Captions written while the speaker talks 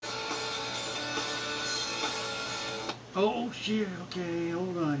Oh shit, okay,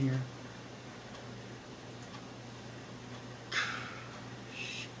 hold on here.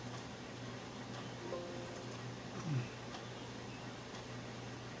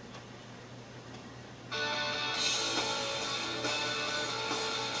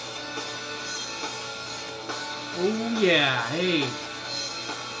 Oh yeah, hey.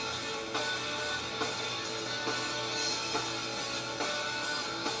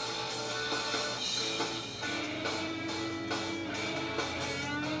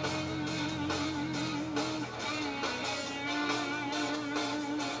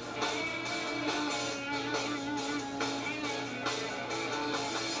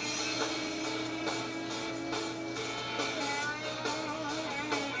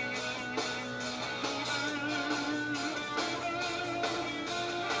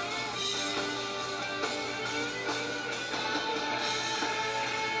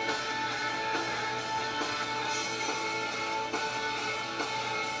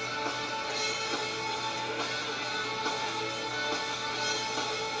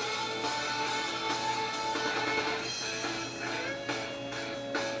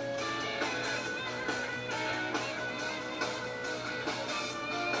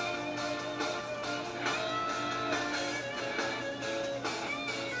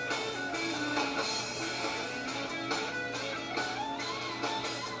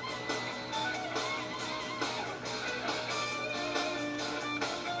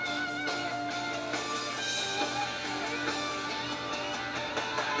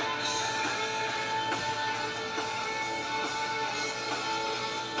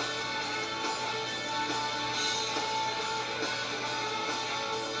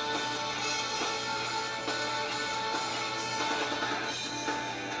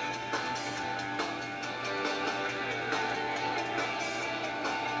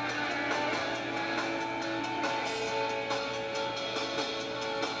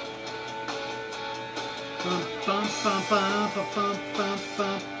 Bum, bum, bum, bum, bum, bum, bum,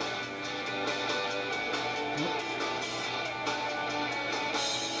 bum.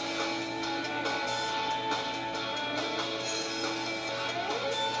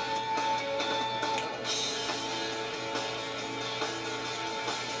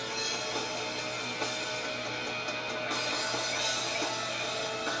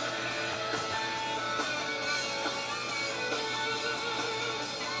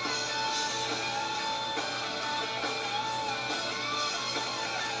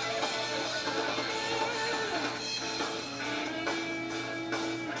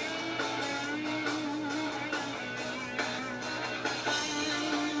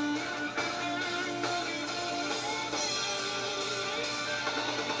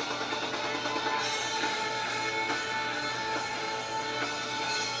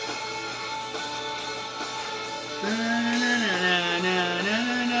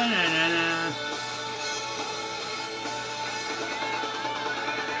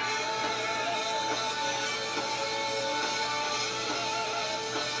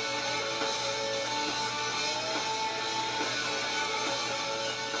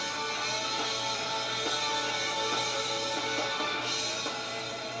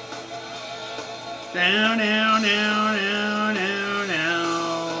 Down, down, down, down, down,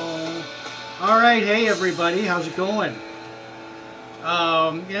 down. All right, hey everybody, how's it going?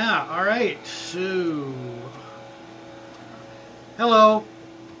 Yeah, all right. So, hello.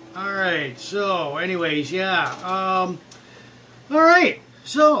 All right. So, anyways, yeah. All right.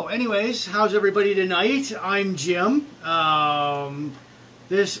 So, anyways, how's everybody tonight? I'm Jim.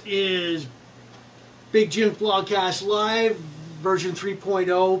 This is Big Jims Blogcast Live, version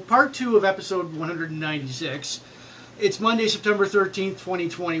 3.0, part 2 of episode 196. It's Monday, September 13th,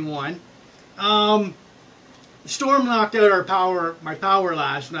 2021. Storm knocked out my power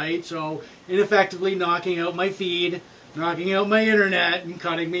last night, so ineffectively knocking out my feed, knocking out my internet, and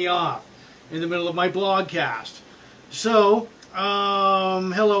cutting me off in the middle of my blogcast. So,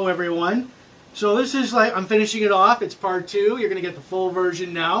 hello everyone. So this is like, I'm finishing it off. It's part 2. You're going to get the full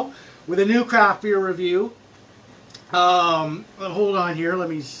version now with a new craft beer review. Hold on here. Let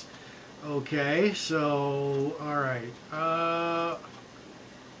me. Okay. So, all right. All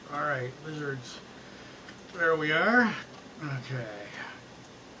right. Lizards. There we are. Okay.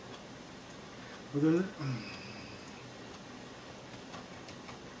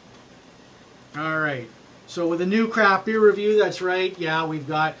 All right. So with a new craft beer review, that's right. Yeah, we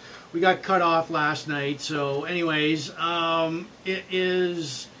got cut off last night. So, anyways, it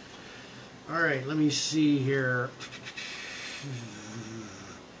is. All right. Let me see here.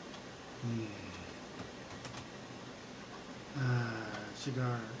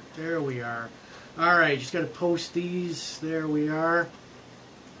 Cigar. There we are. Alright, just got to post these. There we are.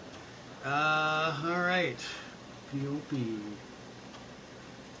 Alright. POP.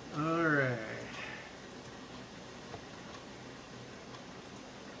 Alright.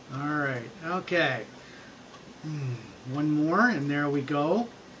 Alright, okay. One more, and there we go.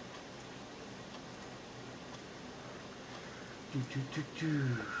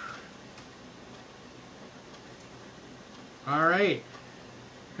 Alright.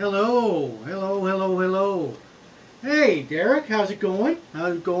 Hello. Hello, hello, hello. Hey, Derek, how's it going?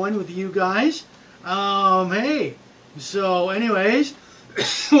 How's it going with you guys? Hey. So, anyways,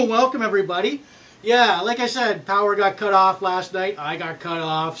 welcome everybody. Yeah, like I said, power got cut off last night. I got cut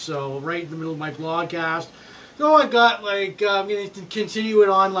off, so right in the middle of my blogcast. So I got like, I'm going to continue it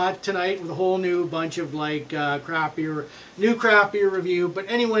on tonight with a whole new bunch of like new craft beer review. But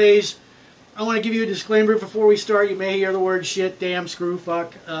anyways, I want to give you a disclaimer before we start. You may hear the word shit, damn, screw,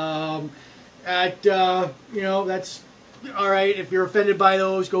 fuck. You know, that's alright. If you're offended by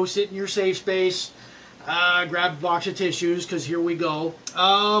those, go sit in your safe space. Grab a box of tissues, because here we go.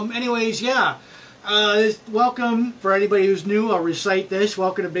 Anyways, yeah. Welcome, for anybody who's new, I'll recite this.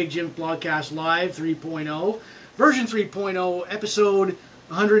 Welcome to Big Jims Blogcast Live 3.0, version 3.0, episode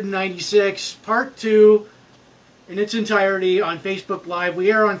 196, part 2, in its entirety on Facebook Live.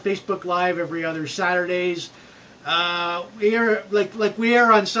 We are on Facebook Live every other Saturdays. We are we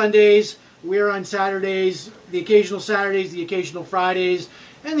are on Sundays. We are on Saturdays, the occasional Saturdays, the occasional Fridays,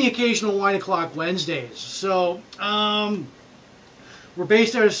 and the occasional 1 o'clock Wednesdays. So, we're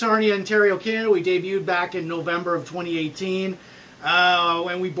based out of Sarnia, Ontario, Canada. We debuted back in November of 2018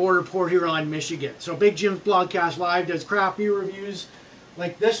 when we border Port Huron, Michigan. So Big Jims Blogcast Live does craft beer reviews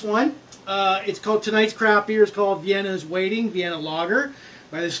like this one. It's called, tonight's craft beer is called Vienna's Waiting, Vienna Lager,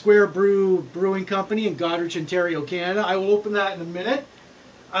 by the Square Brew Brewing Company in Goderich, Ontario, Canada. I will open that in a minute.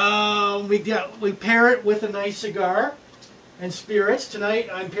 We pair it with a nice cigar and spirits. Tonight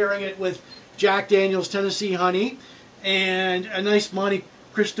I'm pairing it with Jack Daniel's Tennessee Honey and a nice Monte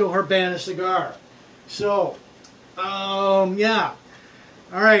Cristo Habana cigar. So, yeah.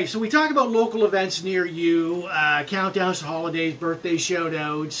 Alright, so we talk about local events near you, countdowns to holidays, birthday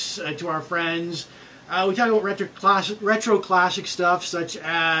shout-outs to our friends. We talk about retro classic stuff such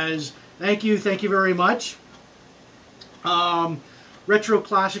as, thank you very much. Retro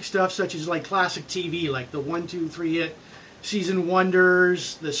classic stuff such as like classic TV, like the 1, 2, 3 hit season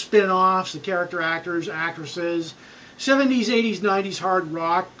wonders, the spin-offs, the character actors, actresses, 70s, 80s, 90s hard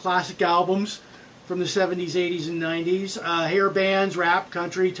rock, classic albums from the 70s, 80s, and 90s, hair bands, rap,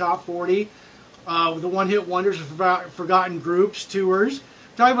 country, top 40, with the one-hit wonders of forgotten groups, tours.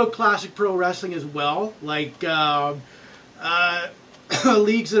 Talk about classic pro wrestling as well, like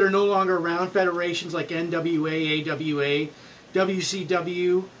leagues that are no longer around, federations like NWA, AWA,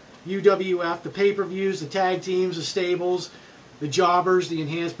 WCW, UWF, the pay-per-views, the tag teams, the stables, the jobbers, the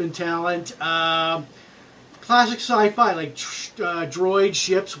enhancement talent, classic sci-fi like droids,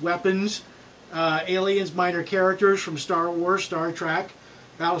 ships, weapons, aliens, minor characters from Star Wars, Star Trek,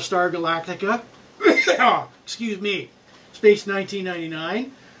 Battlestar Galactica, excuse me, Space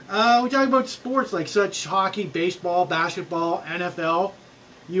 1999. We talk about sports like such hockey, baseball, basketball, NFL,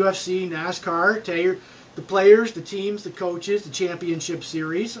 UFC, NASCAR, the players, the teams, the coaches, the championship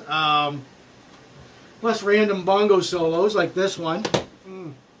series, plus random bongo solos like this one.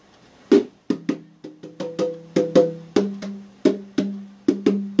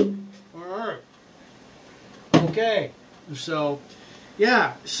 Alright. Okay. So,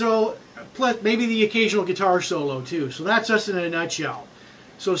 yeah. So, plus maybe the occasional guitar solo too. So that's us in a nutshell.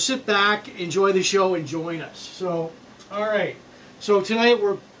 So sit back, enjoy the show, and join us. So, alright. So tonight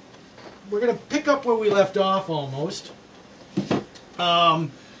we're going to pick up where we left off almost.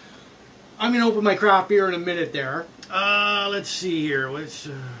 I'm going to open my craft beer in a minute there. Let's see here. Let's,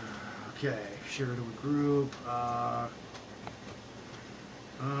 okay, share to a group.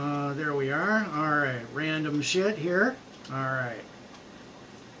 There we are. Alright, random shit here. Alright.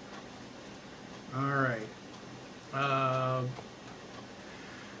 Alright.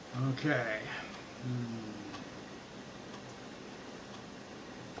 Okay.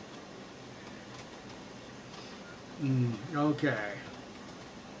 Okay.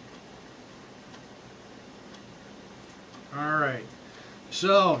 Alright.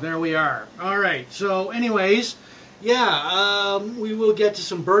 So, there we are. Alright, so anyways, yeah, we will get to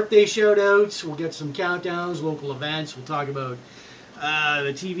some birthday shout-outs, we'll get some countdowns, local events, we'll talk about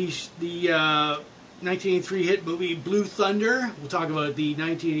the 1983 hit movie Blue Thunder, we'll talk about the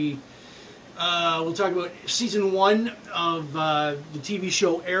we'll talk about season 1 of the TV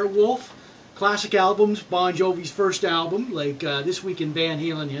show Airwolf, classic albums, Bon Jovi's first album, like This Week in Van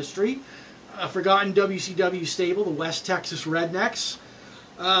Halen History. a forgotten WCW stable, the West Texas Rednecks.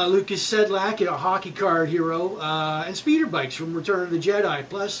 Lucas Sedlack, a hockey card hero, and speeder bikes from Return of the Jedi.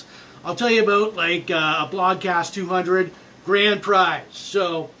 Plus, I'll tell you about like a Blogcast 200 grand prize.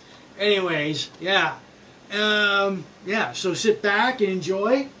 So, anyways, yeah. Yeah, so sit back and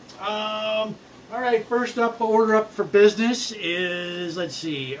enjoy. All right, first up, order up for business is, let's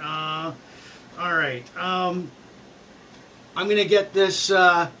see. All right, I'm gonna get this.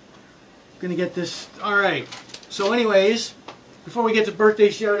 All right. So, anyways, before we get to birthday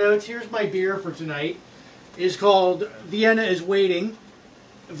shout-outs, here's my beer for tonight. It's called Vienna is Waiting,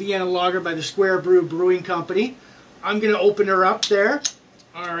 Vienna Lager by the Square Brew Brewing Company. I'm going to open her up there.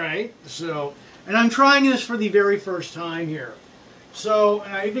 All right. So, and I'm trying this for the very first time here. So,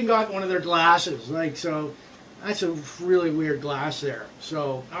 and I even got one of their glasses. Like, so, that's a really weird glass there.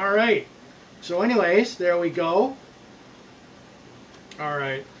 So, all right. So, anyways, there we go. All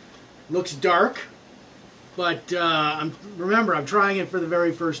right. Looks dark. But remember, I'm trying it for the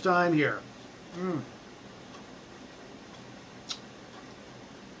very first time here.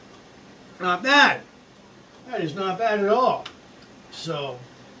 Not bad. That is not bad at all. So,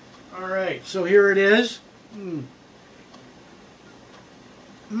 all right. So here it is.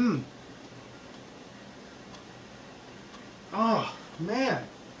 Oh, man.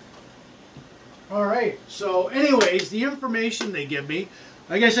 All right. So, anyways, the information they give me,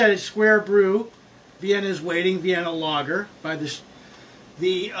 like I said, it's Square Brew. Vienna's Waiting, Vienna Lager by the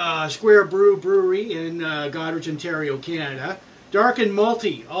Square Brew Brewery in Goderich, Ontario, Canada. Dark and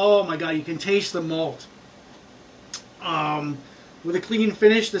malty. Oh my God, you can taste the malt. With a clean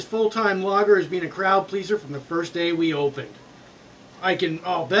finish, this full-time lager has been a crowd pleaser from the first day we opened.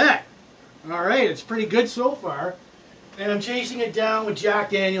 I'll bet. All right, it's pretty good so far. And I'm chasing it down with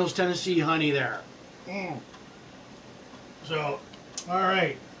Jack Daniel's Tennessee Honey there. So, all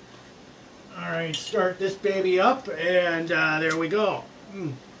right. All right, start this baby up, and there we go.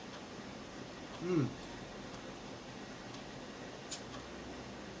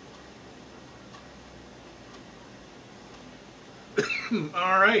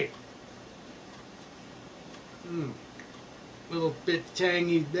 All right. Little bit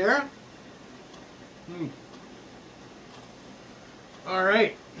tangy there. All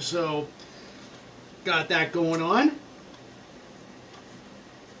right, so got that going on.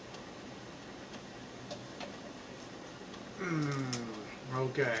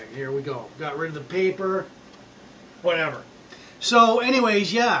 Okay, here we go. Got rid of the paper. Whatever. So,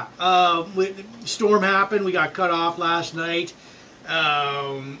 anyways, yeah. Storm happened. We got cut off last night.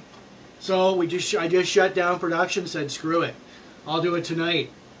 So I just shut down production. Said screw it. I'll do it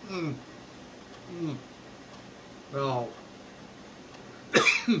tonight. Oh.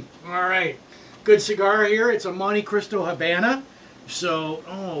 All right. Good cigar here. It's a Monte Cristo Habana. So,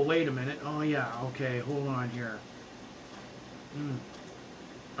 oh, wait a minute. Oh yeah. Okay, hold on here.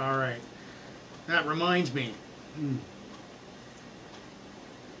 All right. That reminds me.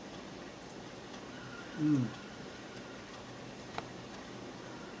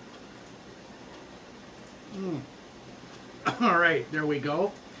 All right, there we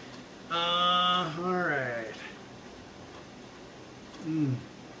go. All right.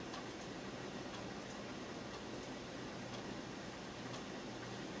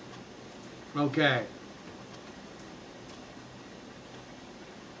 Okay.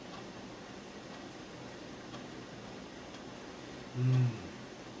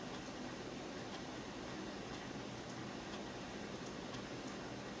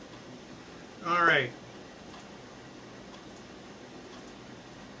 All right.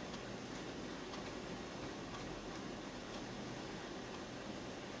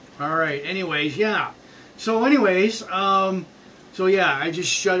 All right. Anyways, yeah. So, anyways, so yeah, I just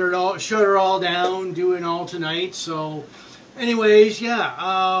shut her all down, doing all tonight. So, anyways,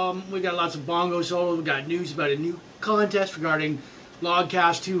 yeah, we got lots of bongo solos. We got news about a new contest regarding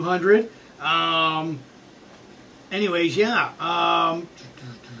Blogcast 200. Anyways, yeah.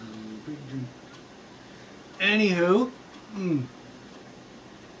 Anywho.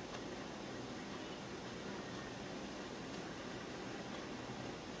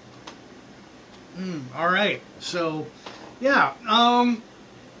 All right. So, yeah. All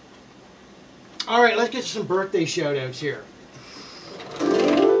right. Let's get to some birthday shout-outs here.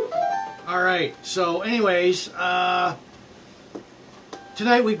 All right. So, anyways,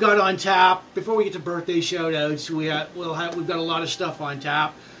 tonight we've got on tap. Before we get to birthday shout-outs, we've got a lot of stuff on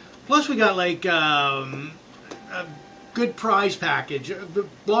tap. Plus, we got like a good prize package. The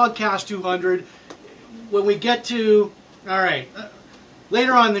Blogcast 200. When we get to, all right,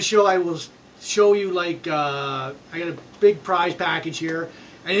 later on in the show, I will show you like I got a big prize package here,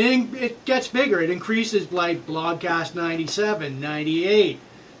 And it gets bigger. It increases like Blogcast 97, 98,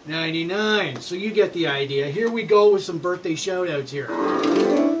 99. So you get the idea. Here we go with some birthday shout-outs here.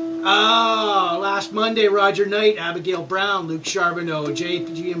 Last Monday, Roger Knight, Abigail Brown, Luke Charbonneau,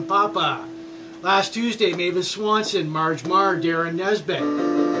 JPG and Papa. Last Tuesday, Mavis Swanson, Marge Marr, Darren Nesbitt.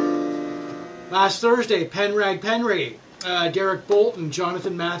 Last Thursday, Penrag, Derek Bolton,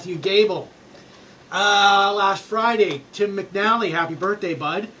 Jonathan Matthew Dable. Last Friday, Tim McNally, happy birthday,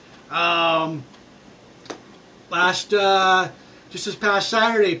 bud. Just this past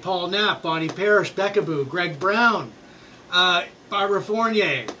Saturday, Paul Knapp, Bonnie Parrish, Beckaboo, Greg Brown, Barbara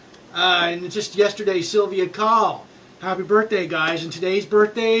Fournier, and just yesterday, Sylvia Call. Happy birthday, guys. And today's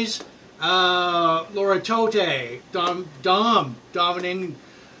birthdays, Laura Tote, Dominic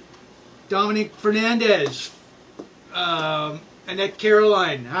Fernandez, Annette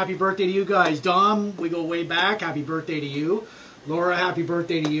Caroline. Happy birthday to you guys. Dom, we go way back. Happy birthday to you. Laura, happy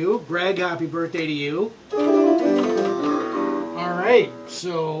birthday to you. Greg, happy birthday to you. All right.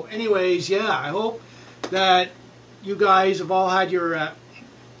 So, anyways, yeah, I hope that you guys have all had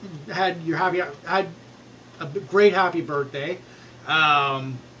had a great happy birthday.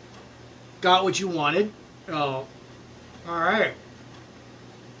 Got what you wanted. Oh, all right.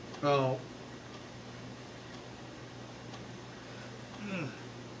 Oh.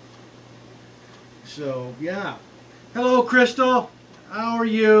 So, yeah. Hello, Crystal. How are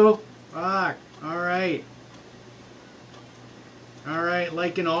you? Fuck. All right. All right.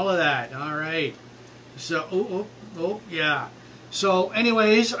 Liking all of that. All right. So, yeah. So,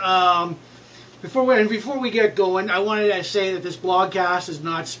 anyways, before we get going, I wanted to say that this blogcast is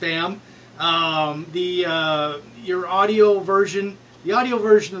not spam. Your audio version, the audio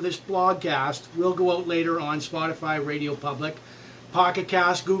version of this blogcast will go out later on Spotify, Radio Public, Pocket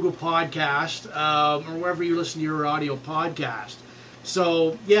Cast, Google Podcast, or wherever you listen to your audio podcast.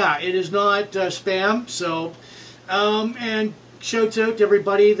 So, yeah, it is not spam. So, and shouts out to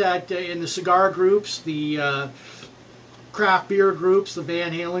everybody that in the cigar groups, the craft beer groups, the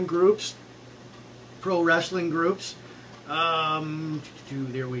Van Halen groups, pro wrestling groups.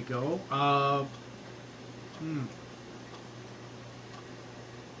 There we go.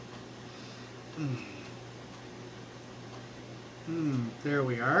 There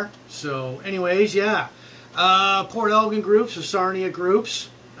we are. So, anyways, yeah. Port Elgin groups, the Sarnia groups.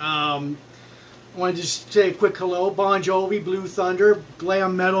 I want to just say a quick hello. Bon Jovi, Blue Thunder,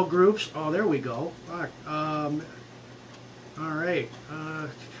 glam metal groups. Oh, there we go. Fuck. All right.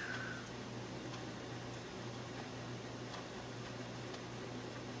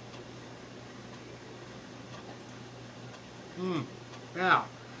 Yeah.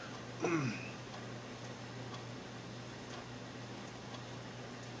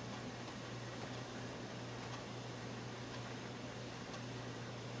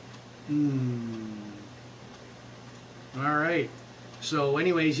 All right. So,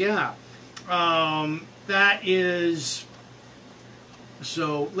 anyways, yeah. That is.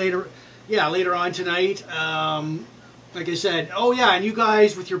 So later on tonight. Like I said. Oh yeah, and you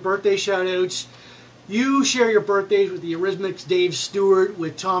guys with your birthday shout-outs. You share your birthdays with the Eurythmics, Dave Stewart,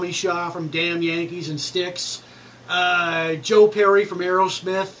 with Tommy Shaw from Damn Yankees and Styx, Joe Perry from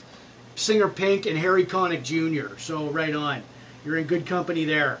Aerosmith, Singer Pink, and Harry Connick Jr. So right on. You're in good company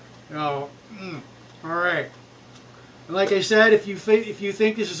there. Oh, all right. And like I said, if you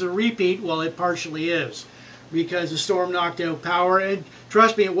think this is a repeat, well, it partially is. Because the storm knocked out power. And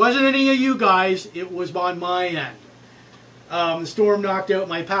trust me, it wasn't any of you guys. It was on my end. The storm knocked out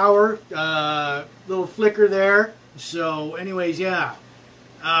my power, little flicker there. So, anyways, yeah.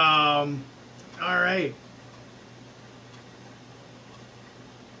 All right.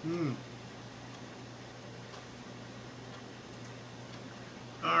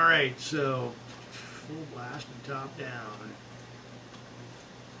 All right, so full blast and top down.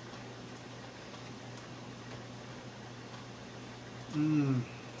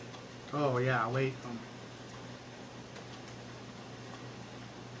 Oh yeah, wait.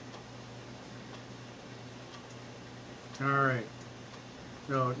 All right.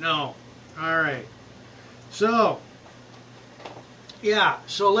 No. All right. So, yeah.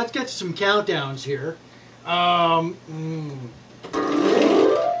 So let's get some countdowns here. All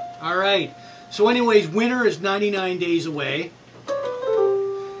right. So anyways, winter is 99 days away.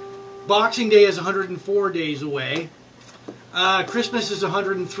 Boxing Day is 104 days away. Christmas is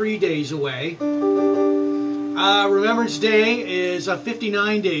 103 days away. Remembrance Day is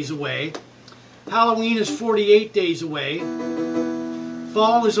 59 days away. Halloween is 48 days away.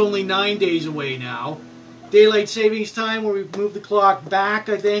 Fall is only 9 days away now. Daylight Savings Time, where we've moved the clock back,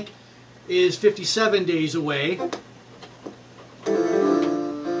 I think, is 57 days away.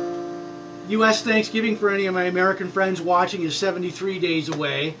 U.S. Thanksgiving, for any of my American friends watching, is 73 days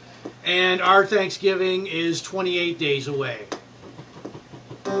away. And our Thanksgiving is 28 days away.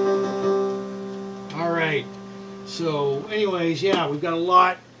 Alright. So, anyways, yeah, we've got a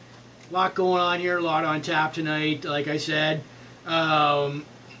lot going on here, a lot on tap tonight, like I said. If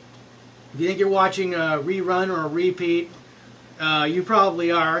you think you're watching a rerun or a repeat, you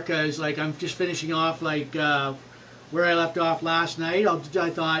probably are, because like I'm just finishing off like where I left off last night. I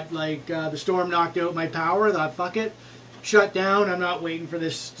thought like the storm knocked out my power. I thought, fuck it, shut down. I'm not waiting for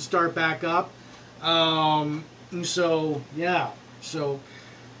this to start back up. And so yeah, so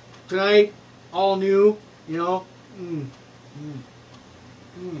tonight, all new, you know.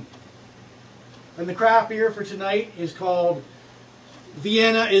 And the craft beer for tonight is called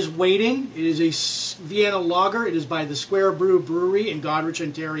Vienna is Waiting. It is a Vienna lager. It is by the Square Brew Brewery in Goderich,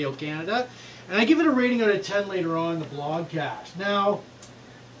 Ontario, Canada. And I give it a rating out of 10 later on in the blogcast. Now,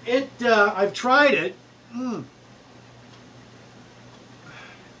 I've tried it.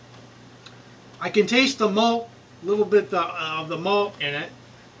 I can taste the malt, a little bit of the malt in it.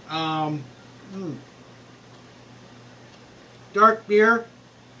 Dark beer.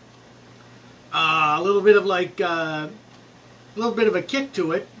 A little bit of like a little bit of a kick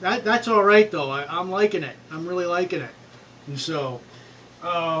to it. That's all right though. I'm liking it. I'm really liking it. And so,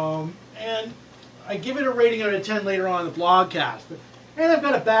 and I give it a rating out of 10 later on in the blogcast. And I've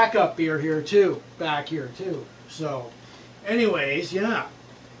got a backup beer here too, back here too. So, anyways, yeah.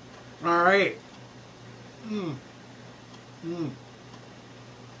 All right.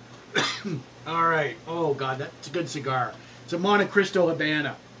 All right. Oh God, that's a good cigar. It's a Monte Cristo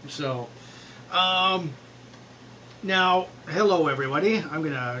Habana. So. Now, hello everybody. I'm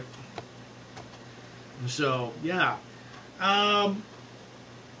gonna. So yeah,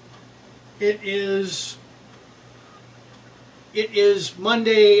 it is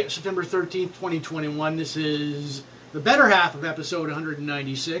Monday, September 13th, 2021. This is the better half of episode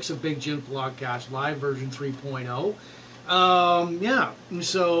 196 of Big Jims Blogcast Live version 3.0. Yeah. And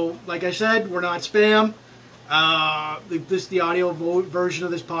so, like I said, we're not spam. The audio version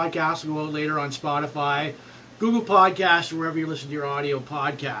of this podcast will go out later on Spotify, Google Podcasts, or wherever you listen to your audio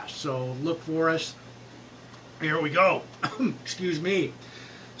podcast. So look for us. Here we go. Excuse me.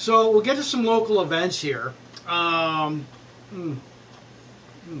 So we'll get to some local events here. All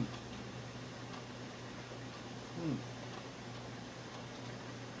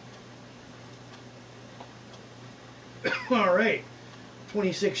right.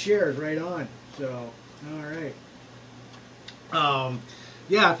 26 shares right on. So. All right.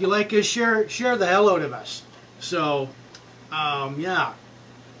 Yeah, if you like us, share the hell out of us. So, yeah.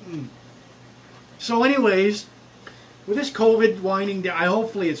 So, anyways, with this COVID winding down,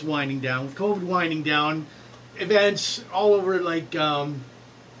 hopefully it's winding down. With COVID winding down, events all over, like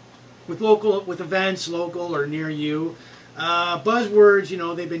with events local or near you. Buzzwords, you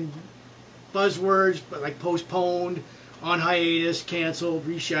know, they've been buzzwords, but like postponed, on hiatus, canceled,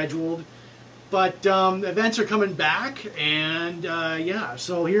 rescheduled. But events are coming back, and yeah,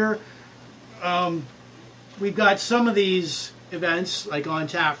 so here we've got some of these events like on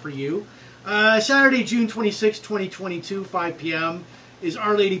tap for you. Saturday, June 26, 2022, 5 p.m. is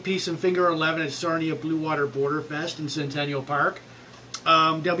Our Lady Peace and Finger 11 at Sarnia Blue Water Border Fest in Centennial Park.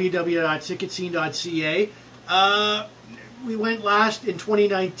 www.ticketscene.ca. We went last in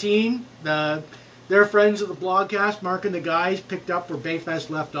 2019. Their friends of the blogcast, Mark and the guys, picked up where Bayfest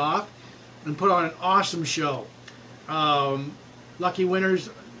left off and put on an awesome show. Lucky winners,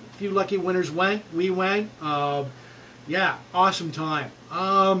 a few lucky winners went. We went. Yeah, awesome time.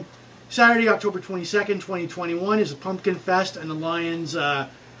 Saturday, October 22nd, 2021 is the Pumpkin Fest and the Lions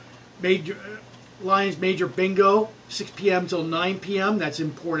Major Bingo, 6 p.m. till 9 p.m. That's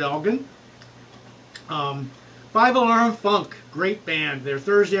in Port Elgin. 5 Alarm Funk, great band. They're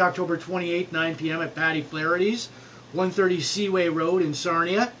Thursday, October 28th, 9 p.m. at Patty Flaherty's, 130 Seaway Road in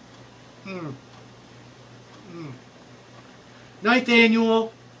Sarnia. 9th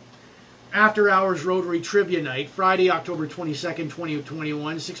Annual After Hours Rotary Trivia Night, Friday, October 22nd,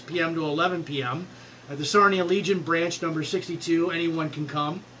 2021, 6 p.m. to 11 p.m. at the Sarnia Legion Branch number 62. Anyone can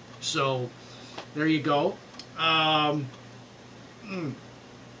come. So, there you go.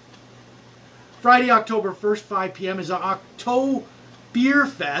 Friday, October 1st, 5 p.m. is the Octo Beer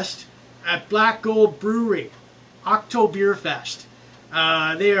Fest at Black Gold Brewery. Octo Beer Fest.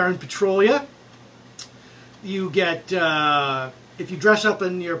 They are in Petrolia. You get, if you dress up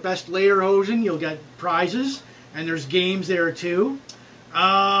in your best lederhosen, you'll get prizes, and there's games there too.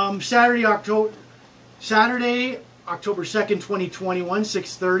 Saturday, October 2nd, 2021,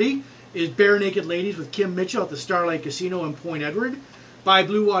 6:30 is Bare Naked Ladies with Kim Mitchell at the Starlight Casino in Point Edward. by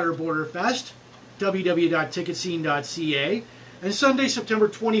Blue Water Border Fest, www.ticketscene.ca. And Sunday, September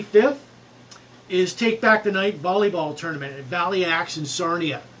 25th, is Take Back the Night volleyball tournament at Valley Axe in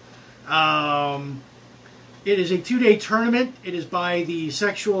Sarnia. It is a 2-day tournament. It is by the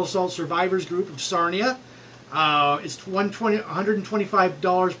Sexual Assault Survivors Group of Sarnia. It's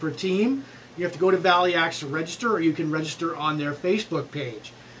 $125 per team. You have to go to Valley Axe to register, or you can register on their Facebook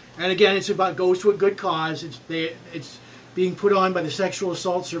page. And again, it's about goes to a good cause. It's being put on by the Sexual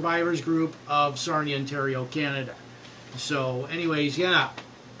Assault Survivors Group of Sarnia, Ontario, Canada. So, anyways, yeah.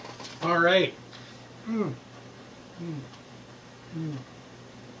 All right.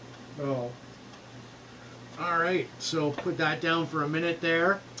 Oh. All right. So put that down for a minute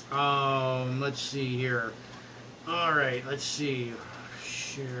there. Let's see here. All right. Let's see.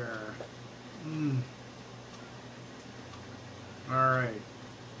 Share. All right.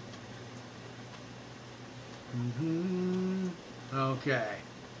 Okay.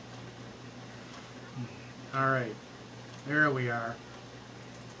 All right. There we are.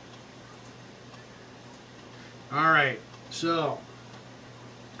 All right. So,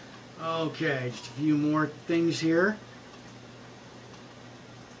 okay, just a few more things here.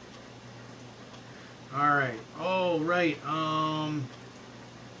 All right. Oh, right.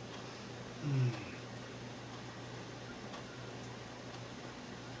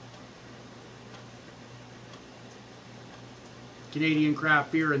 Canadian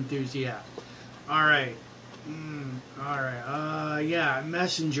craft beer enthusiast. All right. All right. Yeah,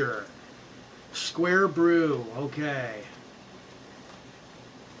 Messenger. Square Brew. Okay.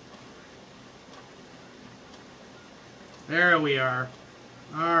 There we are.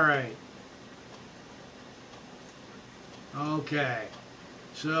 All right. Okay.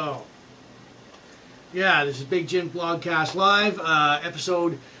 So, yeah, this is Big Jims Blogcast Live,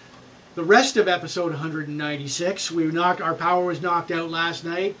 the rest of episode 196. Our power was knocked out last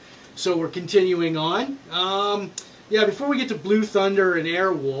night, so we're continuing on. Yeah, before we get to Blue Thunder and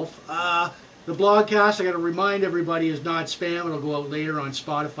Airwolf, the blogcast, I got to remind everybody, is not spam. It'll go out later on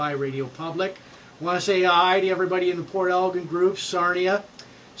Spotify, Radio Public. I want to say hi to everybody in the Port Elgin groups, Sarnia,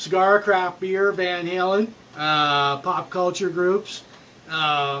 Cigar, Craft Beer, Van Halen, pop culture groups,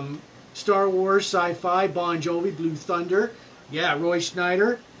 Star Wars, Sci-Fi, Bon Jovi, Blue Thunder, yeah, Roy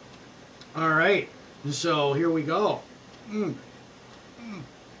Schneider. All right, so here we go.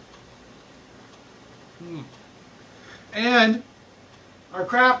 And our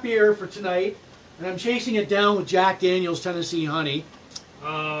craft beer for tonight, and I'm chasing it down with Jack Daniel's Tennessee Honey.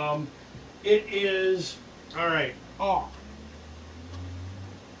 It is, all right, oh,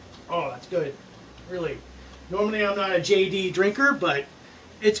 that's good, really. Normally I'm not a JD drinker, but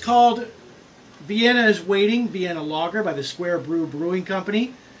it's called Vienna is Waiting, Vienna Lager by the Square Brew Brewing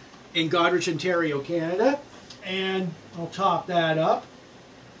Company in Goderich, Ontario, Canada. And I'll top that up.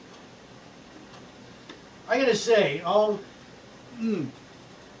 I gotta say, all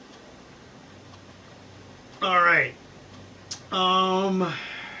right.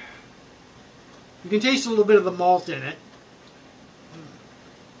 You can taste a little bit of the malt in it.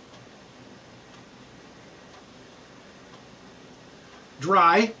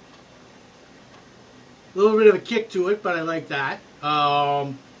 Dry. A little bit of a kick to it, but I like that.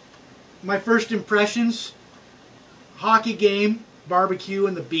 My first impressions, hockey game, barbecue,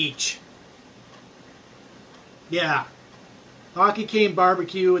 and the beach. Yeah. Hockey game,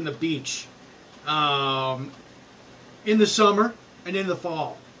 barbecue, and the beach. In the summer and in the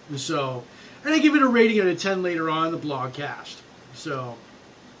fall. So, and I give it a rating out of 10 later on in the blogcast. So,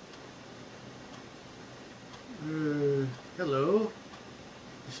 hello.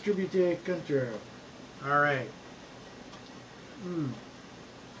 Distributed control. All right.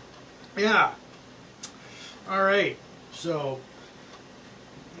 Yeah. All right. So,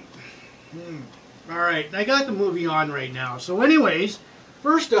 all right. I got the movie on right now. So, anyways,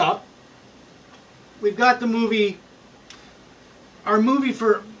 first up, we've got the movie. Our movie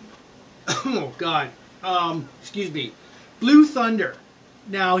for, oh God, excuse me, Blue Thunder.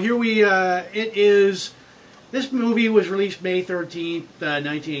 Now here it is. This movie was released May 13th,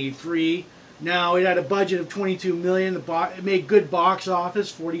 1983. Now it had a budget of $22 million. It made good box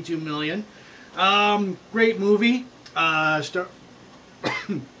office, $42 million. Great movie. The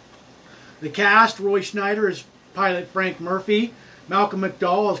cast: Roy Schneider as Pilot Frank Murphy, Malcolm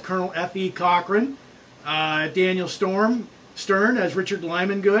McDowell as Colonel F.E. Cochran, Daniel Stern as Richard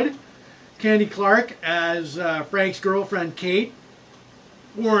Lymangood, Candy Clark as Frank's girlfriend Kate,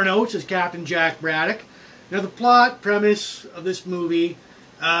 Warren Oates as Captain Jack Braddock. Now the plot premise of this movie,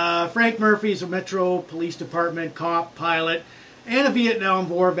 Frank Murphy is a Metro Police Department cop, pilot, and a Vietnam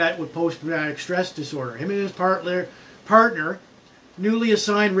War vet with post-traumatic stress disorder. Him and his partner, newly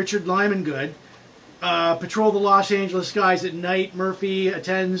assigned Richard Lyman-Good, patrol the Los Angeles skies at night. Murphy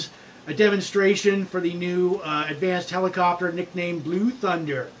attends a demonstration for the new advanced helicopter nicknamed Blue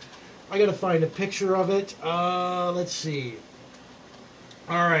Thunder. I gotta find a picture of it. Let's see.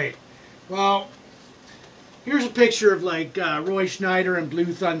 Alright. Well, here's a picture of like Roy Schneider and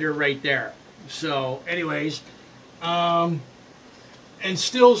Blue Thunder right there. So, anyways, and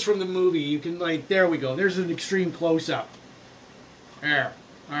stills from the movie. You can like, there we go. There's an extreme close-up. There.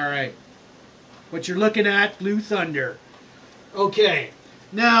 Alright. What you're looking at, Blue Thunder. Okay.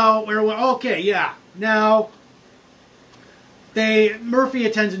 Now, Now, Murphy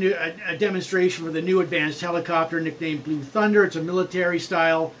attends a demonstration for the new advanced helicopter nicknamed Blue Thunder. It's a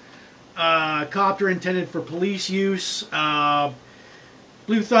military-style copter intended for police use.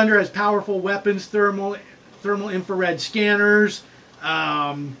 Blue Thunder has powerful weapons, thermal infrared scanners,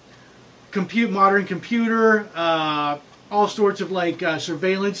 modern computer, all sorts of like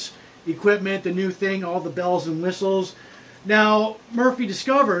surveillance equipment, the new thing, all the bells and whistles. Now, Murphy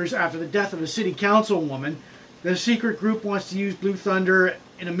discovers, after the death of a city councilwoman, that a secret group wants to use Blue Thunder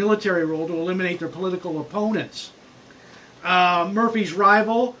in a military role to eliminate their political opponents. Murphy's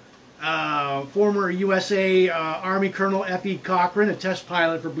rival, former USA Army Colonel F.E. Cochran, a test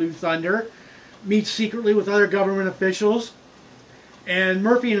pilot for Blue Thunder, meets secretly with other government officials. And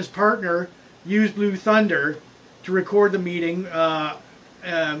Murphy and his partner use Blue Thunder to record the meeting.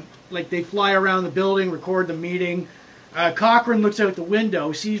 Like they fly around the building, record the meeting. Cochran looks out the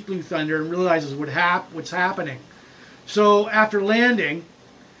window, sees Blue Thunder, and realizes what's happening. So after landing,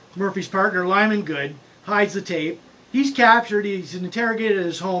 Murphy's partner, Lyman-Good, hides the tape. He's captured, he's interrogated at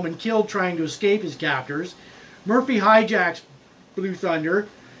his home and killed trying to escape his captors. Murphy hijacks Blue Thunder,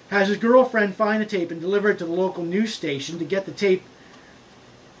 has his girlfriend find the tape and deliver it to the local news station to get the tape.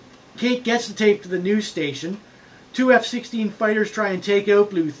 Kate gets the tape to the news station. Two F-16 fighters try and take out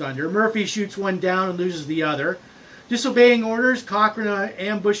Blue Thunder. Murphy shoots one down and loses the other. Disobeying orders, Cochran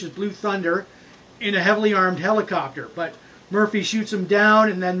ambushes Blue Thunder in a heavily armed helicopter, but Murphy shoots him down,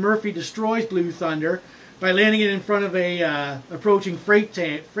 and then Murphy destroys Blue Thunder by landing it in front of a approaching freight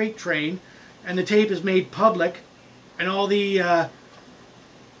train, and the tape is made public, and all the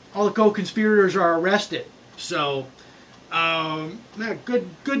co-conspirators are arrested. So, good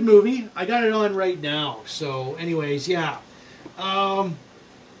movie. I got it on right now. So, anyways, yeah.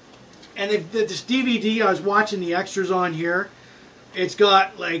 And this DVD, I was watching the extras on here. It's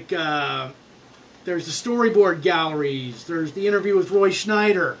got like, there's the storyboard galleries. There's the interview with Roy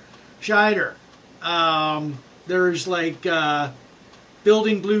Schneider. There's like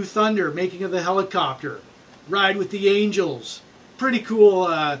Building Blue Thunder, Making of the Helicopter, Ride with the Angels. Pretty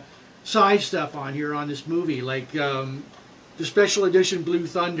cool side stuff on here on this movie, like the special edition Blue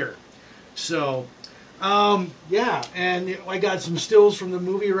Thunder. So, yeah, and I got some stills from the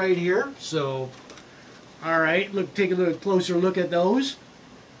movie right here. So, all right, take a little closer look at those.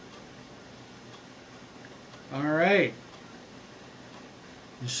 All right.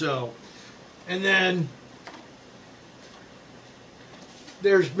 So, and then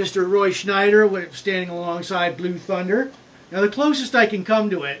there's Mr. Roy Schneider standing alongside Blue Thunder. Now, the closest I can come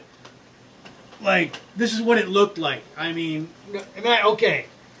to it, like, this is what it looked like. I mean, okay,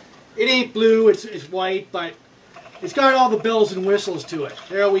 it ain't blue, it's white, but it's got all the bells and whistles to it.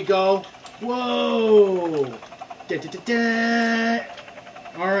 There we go. Whoa! Da, da, da, da.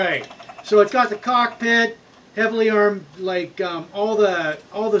 All right. So it's got the cockpit, heavily armed, like all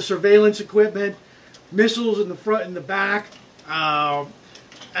the surveillance equipment, missiles in the front and the back.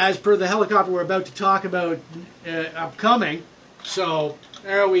 As per the helicopter we're about to talk about upcoming. So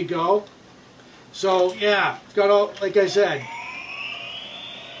there we go. So yeah, it's got all, like I said.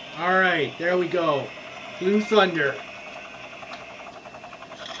 All right, there we go. Blue Thunder.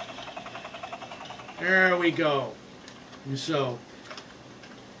 There we go. And so,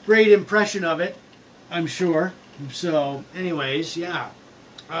 great impression of it, I'm sure. So, anyways, yeah.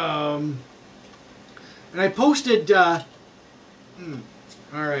 And I posted, all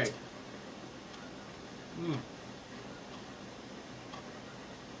right.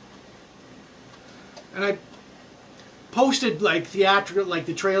 And I posted, like, theatrical, like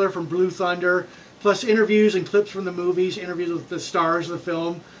the trailer from Blue Thunder, plus interviews and clips from the movies, interviews with the stars of the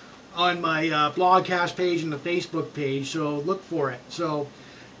film, on my blogcast page and the Facebook page, so look for it. So,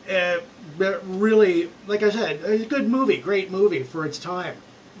 but really, like I said, a good movie, great movie for its time.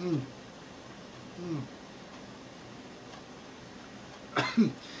 And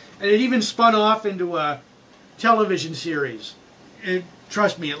it even spun off into a television series.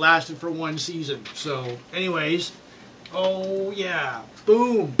 Trust me, it lasted for one season. So, anyways, oh yeah,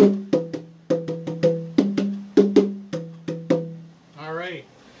 boom.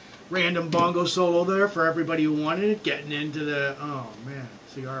 random bongo solo there for everybody who wanted it. Getting into the, oh man,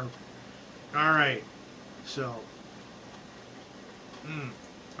 cigar. All right, so,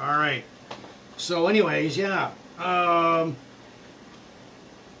 all right. So anyways, yeah. All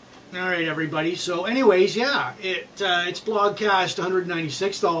right, everybody. So anyways, yeah, it's Blogcast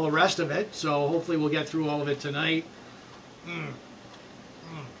 196, all the rest of it. So hopefully we'll get through all of it tonight.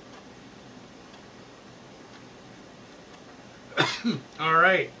 All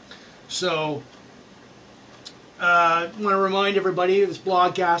right. So I want to remind everybody this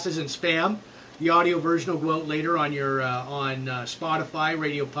Blogcast isn't spam. The audio version will go out later on your on Spotify,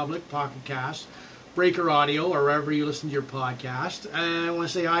 Radio Public, Pocket Cast, Breaker Audio, or wherever you listen to your podcast. And I want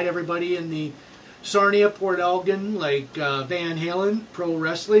to say hi to everybody in the Sarnia, Port Elgin, like Van Halen, Pro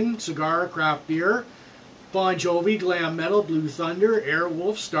Wrestling, Cigar, Craft Beer, Bon Jovi, Glam Metal, Blue Thunder,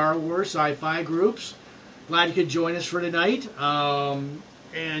 Airwolf, Star Wars, Sci-Fi groups. Glad you could join us for tonight.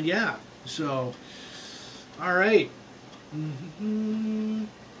 And yeah, so, all right.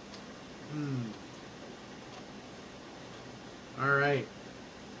 All right.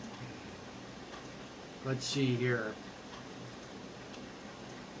 Let's see here.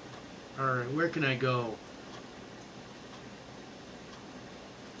 All right, where can I go?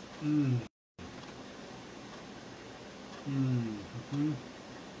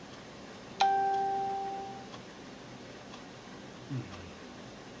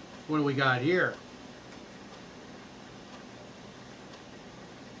 What do we got here?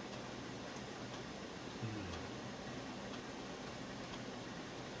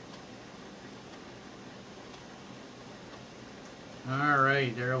 All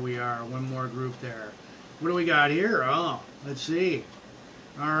right, there we are. One more group there. What do we got here? Oh, let's see.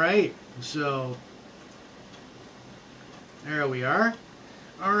 All right, so there we are.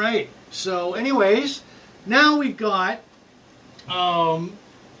 All right, so anyways, now we've got, all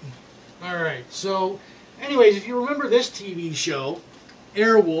right, so anyways, if you remember this TV show,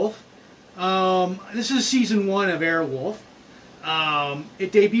 Airwolf, this is season 1 of Airwolf.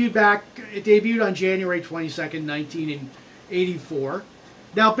 It debuted on January 22nd, 1984.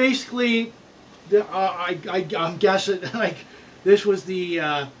 Now, basically, I'm guessing like this was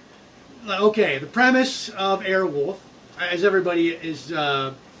the okay. The premise of Airwolf, as everybody is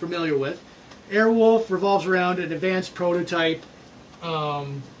familiar with, Airwolf revolves around an advanced prototype. All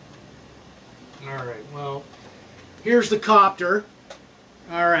right. Well, here's the copter.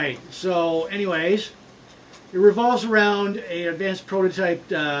 All right. So, anyways, it revolves around an advanced prototype.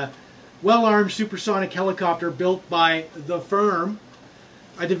 Well-armed supersonic helicopter built by the firm,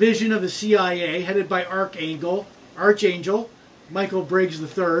 a division of the CIA headed by Archangel Michael Briggs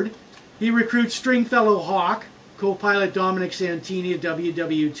III. He recruits Stringfellow Hawk, co-pilot Dominic Santini of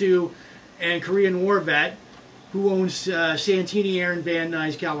WW2, and Korean War vet who owns Santini Air in Van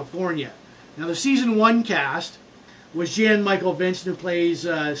Nuys, California. Now the season 1 cast was Jan Michael Vincent, who plays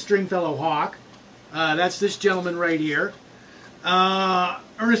Stringfellow Hawk. That's this gentleman right here.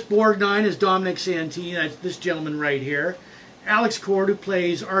 Ernest Borgnine is Dominic Santini. That's this gentleman right here. Alex Cord, who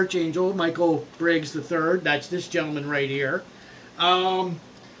plays Archangel Michael Briggs III. That's this gentleman right here. Now,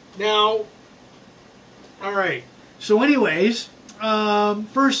 all right. So, anyways,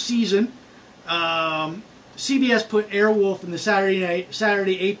 first season, CBS put Airwolf in the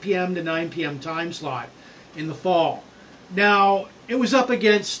Saturday 8 p.m. to 9 p.m. time slot in the fall. Now, it was up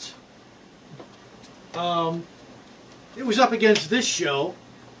against this show,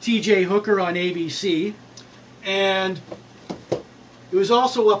 T.J. Hooker on ABC, and it was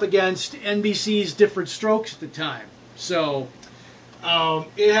also up against NBC's Different Strokes at the time. So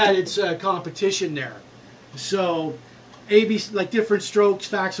it had its competition there. So ABC, like Different Strokes,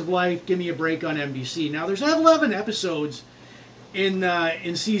 Facts of Life, Give Me a Break on NBC. Now there's 11 episodes in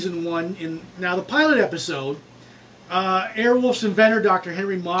season 1. Now the pilot episode, Airwolf's inventor, Dr.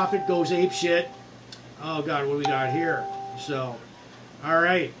 Henry Moffat, goes apeshit. Oh God, what do we got here? So, all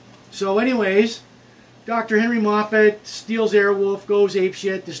right. So, anyways, Dr. Henry Moffat steals Airwolf, goes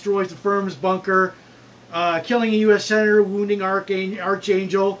apeshit, destroys the firm's bunker, killing a U.S. senator, wounding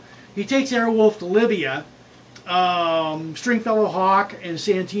Archangel. He takes Airwolf to Libya. Stringfellow Hawk and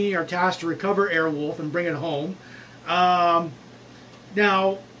Santini are tasked to recover Airwolf and bring it home. Now,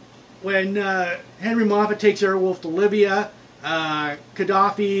 when Henry Moffat takes Airwolf to Libya,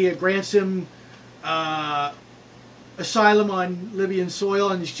 Gaddafi grants him asylum on Libyan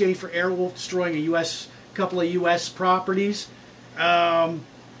soil in exchange for Airwolf destroying a couple of U.S. properties. Now,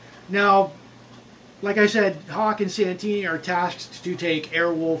 like I said, Hawk and Santini are tasked to take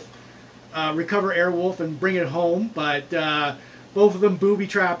Airwolf, recover Airwolf and bring it home, but both of them booby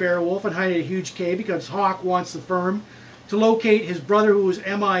trap Airwolf and hide a huge cave because Hawk wants the firm to locate his brother who was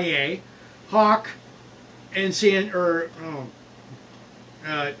MIA, Hawk, and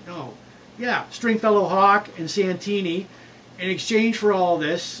Stringfellow Hawk and Santini. In exchange for all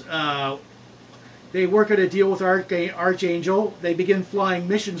this, they work out a deal with Archangel. They begin flying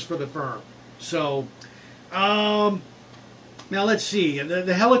missions for the firm. So, now let's see.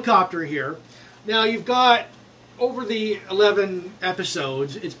 The helicopter here. Now you've got, over the 11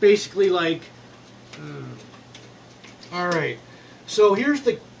 episodes, it's basically like... Alright. So here's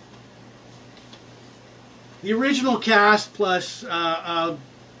the original cast plus...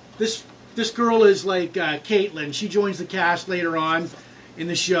 This girl is like Caitlin. She joins the cast later on in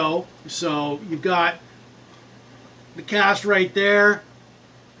the show. So you've got the cast right there.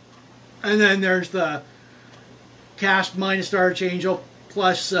 And then there's the cast minus Archangel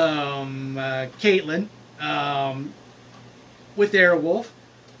plus Caitlin with Airwolf.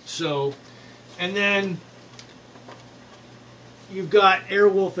 So, and then you've got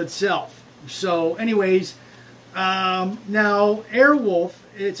Airwolf itself. So anyways, now Airwolf,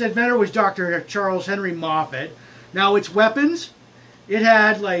 its inventor was Dr. Charles Henry Moffat. Now its weapons, it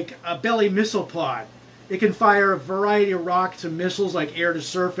had like a belly missile pod. It can fire a variety of rockets and missiles, like air to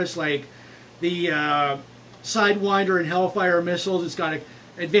surface, like the Sidewinder and Hellfire missiles. It's got an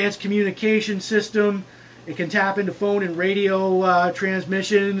advanced communication system. It can tap into phone and radio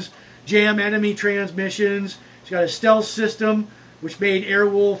transmissions, jam enemy transmissions. It's got a stealth system, which made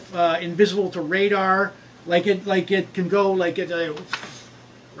Airwolf invisible to radar. Like it can go like it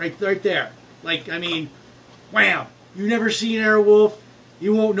right there. Like, I mean, wham! You've never seen Airwolf.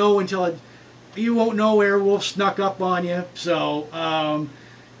 You won't know until you won't know Airwolf snuck up on you. So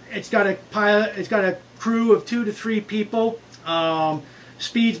it's got a pilot. It's got a crew of 2 to 3 people.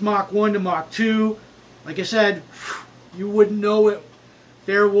 Speeds Mach 1 to Mach 2. Like I said, you wouldn't know it.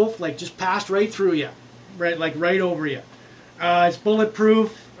 Airwolf like just passed right through you, right over you. It's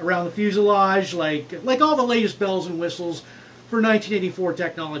bulletproof around the fuselage, like all the latest bells and whistles for 1984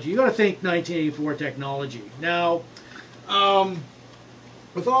 technology. You got to think 1984 technology. Now,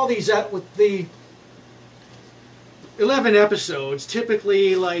 with all these, with the 11 episodes,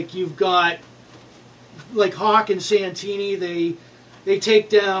 typically like you've got like Hawk and Santini. They take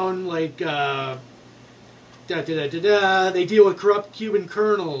down like they deal with corrupt Cuban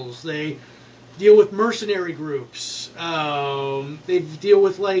colonels. They deal with mercenary groups. They deal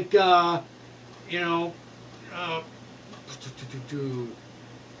with like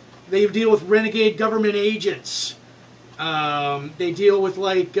they deal with renegade government agents. They deal with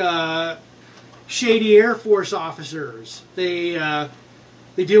like shady Air Force officers. They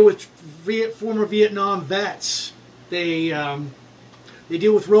deal with former Vietnam vets. They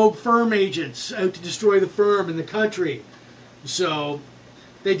deal with rogue firm agents out to destroy the firm and the country. So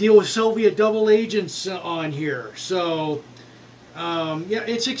they deal with Soviet double agents on here. So yeah,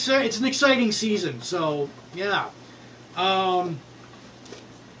 it's an exciting season. So yeah,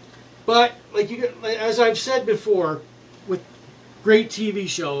 but like as I've said before, with great TV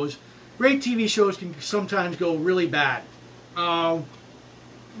shows can sometimes go really bad.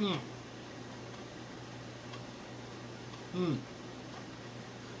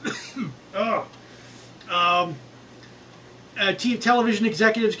 Television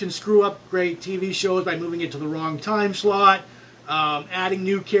executives can screw up great TV shows by moving it to the wrong time slot, adding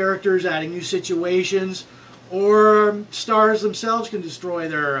new characters, adding new situations, or stars themselves can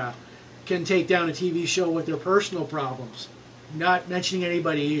can take down a TV show with their personal problems. Not mentioning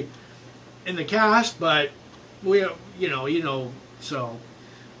anybody in the cast, but you know. So,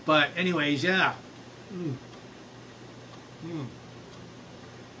 but anyways, yeah.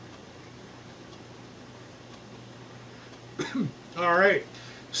 All right.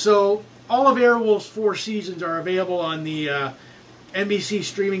 So all of Airwolf's 4 seasons are available on the NBC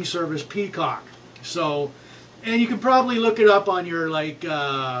streaming service Peacock. So, and you can probably look it up on your like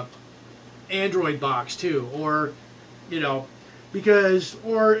Android box too, or because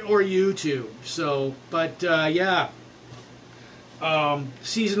or YouTube. So, but yeah.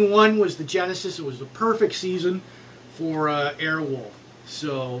 Season 1 was the genesis. It was the perfect season for Airwolf.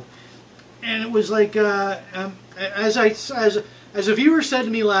 So, and it was like as a viewer said to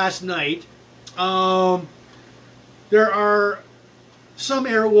me last night, there are some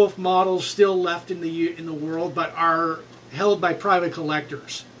Airwolf models still left in the world, but are held by private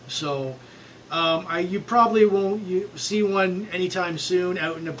collectors. So you probably won't see one anytime soon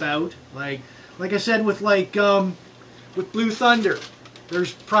out and about. Like I said with with Blue Thunder,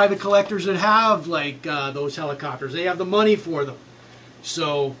 there's private collectors that have like those helicopters. They have the money for them.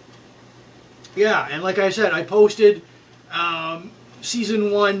 So yeah, and like I said, I posted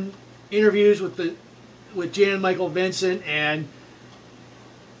season 1 interviews with the with Jan Michael Vincent and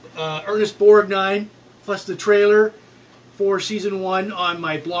Ernest Borgnine, plus the trailer for season 1 on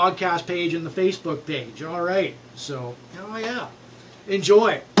my blogcast page and the Facebook page. All right, so oh yeah,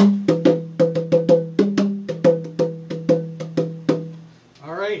 enjoy.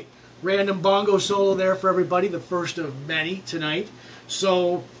 All right, random bongo solo there for everybody, the first of many tonight.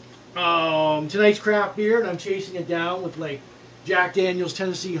 So tonight's craft beer, and I'm chasing it down with like Jack Daniel's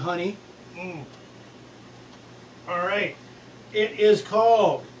Tennessee Honey. All right, it is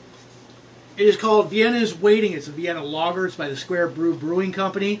called Vienna's Waiting. It's a Vienna lager. It's by the Square Brew Brewing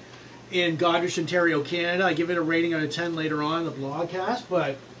Company in Goderich, Ontario, Canada. I give it a rating out of 10 later on in the blogcast,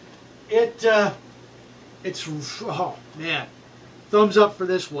 but it's oh man, thumbs up for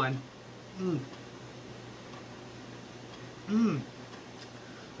this one.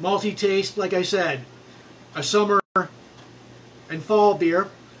 Malty taste, like I said, a summer and fall beer,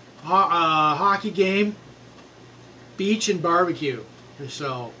 hockey game, beach, and barbecue.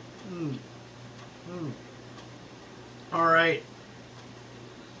 So, all right.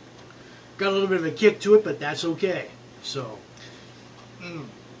 Got a little bit of a kick to it, but that's okay. So,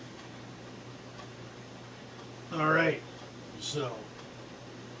 all right. So,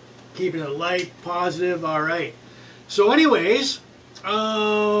 keeping it light, positive. All right. So, anyways,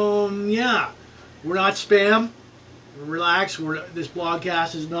 yeah, we're not spam. Relax. This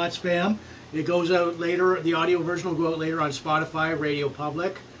blogcast is not spam. It goes out later. The audio version will go out later on Spotify, Radio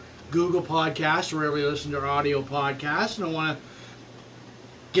Public, Google Podcasts, wherever you listen to our audio podcasts. And I want to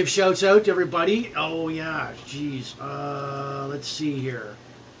give shouts out to everybody. Oh yeah, geez. Let's see here.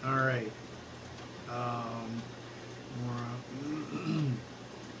 All right. All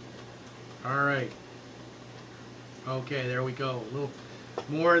right. Okay, there we go. A little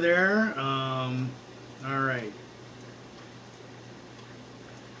more there. All right.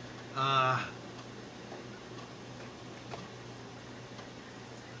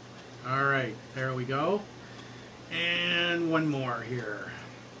 All right, there we go. And one more here.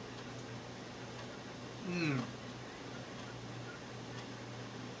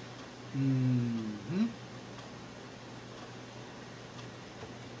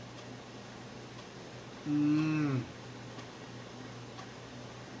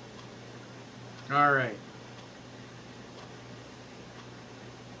 All right.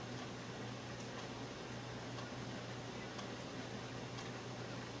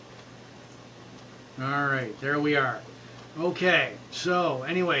 All right, there we are. Okay, so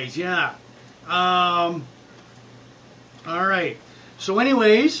anyways, yeah. All right. So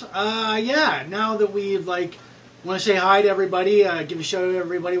anyways, yeah, now that we've want to say hi to everybody, give a shout out to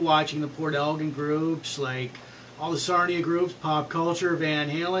everybody watching the Port Elgin groups, like all the Sarnia groups, Pop Culture, Van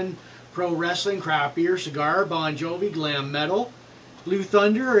Halen, Pro Wrestling, Craft Beer, Cigar, Bon Jovi, Glam Metal, Blue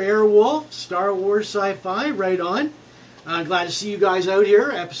Thunder, Airwolf, Star Wars Sci-Fi, right on. Glad to see you guys out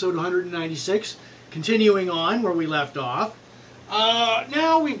here, episode 196, continuing on where we left off.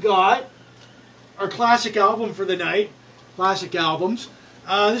 Now we've got our classic album for the night, classic albums.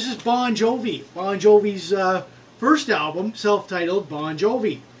 This is Bon Jovi, Bon Jovi's first album, self-titled Bon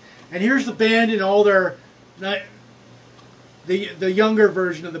Jovi. And here's the band in all their, the younger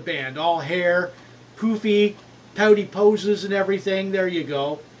version of the band, all hair, poofy, pouty poses and everything. There you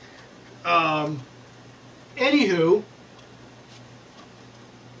go. Anywho,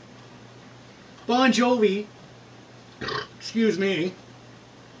 Bon Jovi, excuse me.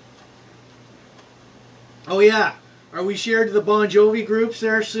 Oh yeah, are we shared to the Bon Jovi groups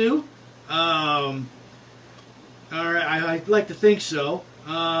there, Sue? All right, I'd like to think so.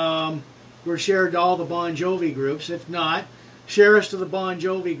 We're shared to all the Bon Jovi groups. If not, share us to the Bon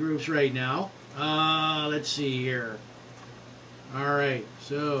Jovi groups right now. Let's see here. All right,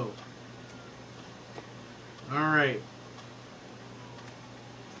 so. All right.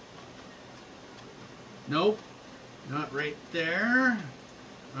 Nope, not right there.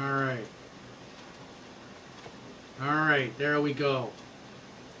 All right. All right, there we go.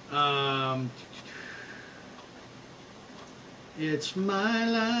 It's my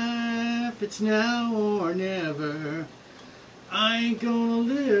life, it's now or never. I ain't gonna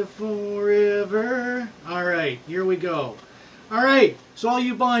live forever. All right, here we go. All right, so all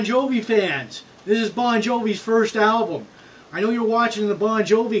you Bon Jovi fans, this is Bon Jovi's first album. I know you're watching the Bon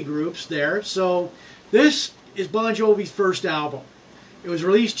Jovi groups there, so this is Bon Jovi's first album. It was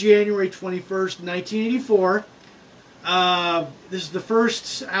released January 21st, 1984. This is the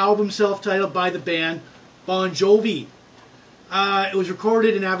first album self-titled by the band Bon Jovi. It was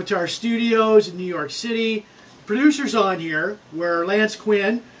recorded in Avatar Studios in New York City. Producers on here were Lance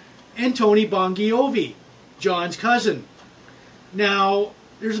Quinn and Tony Bongiovi, John's cousin. Now,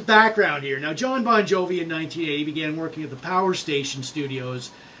 there's a background here. Now, John Bon Jovi in 1980 began working at the Power Station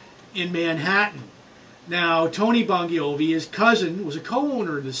Studios in Manhattan. Now, Tony Bon Jovi, his cousin, was a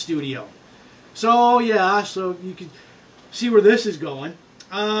co-owner of the studio. So, yeah, so you can see where this is going.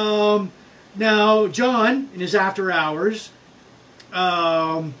 Now, John, in his after hours,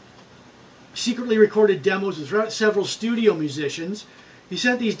 secretly recorded demos with several studio musicians. He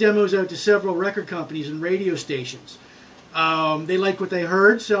sent these demos out to several record companies and radio stations. They liked what they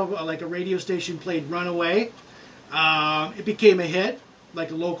heard, so like a radio station played Runaway. It became a hit,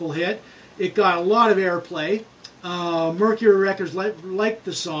 like a local hit. It got a lot of airplay. Mercury Records liked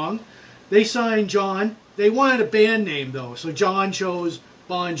the song. They signed John. They wanted a band name, though, so John chose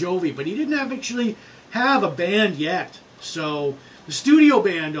Bon Jovi, but he didn't actually have a band yet. So the studio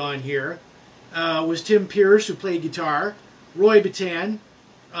band on here was Tim Pierce, who played guitar, Roy Bataan,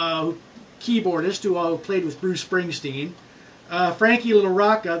 keyboardist, who played with Bruce Springsteen, Frankie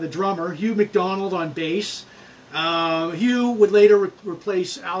LaRocca, the drummer, Hugh McDonald on bass. Hugh would later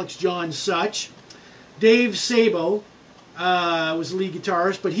replace Alex John Such. Dave Sabo was the lead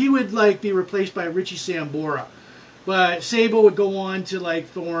guitarist, but he would be replaced by Richie Sambora. But Sabo would go on to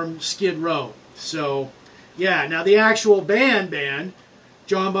form Skid Row. So yeah, now the actual band,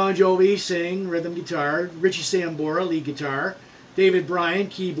 John Bon Jovi sing, rhythm guitar, Richie Sambora lead guitar, David Bryan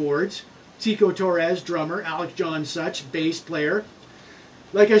keyboards, Tico Torres drummer, Alex John Such bass player.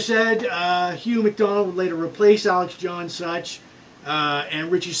 Like I said, Hugh McDonald would later replace Alex John Such,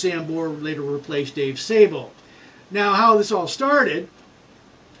 and Richie Sambora would later replace Dave Sabo. Now, how this all started,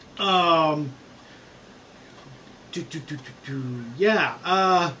 John Bon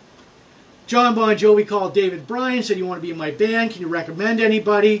Jovi called David Bryan, said, "You want to be in my band? Can you recommend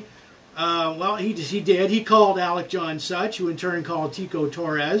anybody?" Well, he did. He called Alex John Such, who in turn called Tico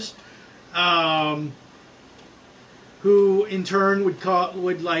Torres, who in turn would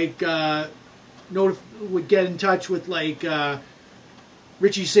get in touch with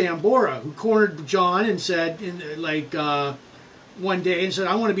Richie Sambora, who cornered John and said one day and said,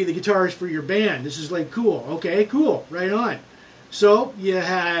 "I want to be the guitarist for your band. This is cool." Okay, cool, right on. So you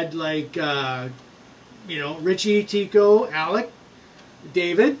had Richie, Tico, Alec,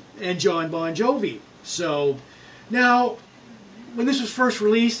 David, and John Bon Jovi. So now, when this was first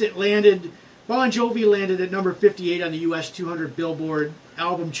released, Bon Jovi landed at number 58 on the US 200 Billboard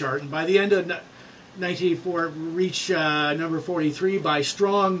album chart, and by the end of 1984, it reached number 43 by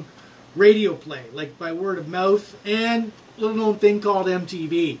strong radio play, by word of mouth, and a little known thing called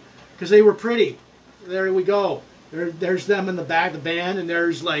MTV, because they were pretty. There we go. There's them in the back, the band, and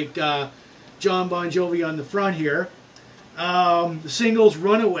there's John Bon Jovi on the front here. The single's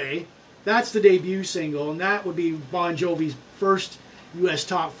Runaway, that's the debut single, and that would be Bon Jovi's first US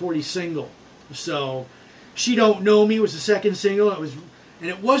Top 40 single. So, She Don't Know Me was the second single, and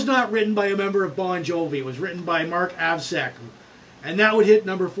it was not written by a member of Bon Jovi. It was written by Mark Avsek, and that would hit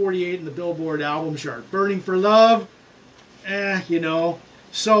number 48 in the Billboard album chart. Burning for Love,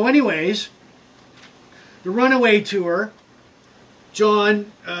 So anyways, the Runaway tour,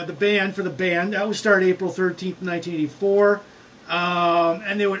 John, the band, that would start April 13th, 1984,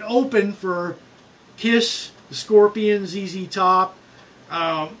 and they would open for Kiss, the Scorpions, ZZ Top.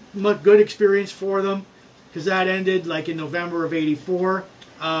 Good experience for them, because that ended in November of '84.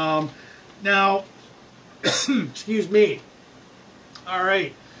 Now, excuse me. All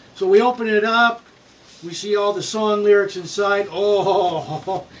right, so we open it up. We see all the song lyrics inside.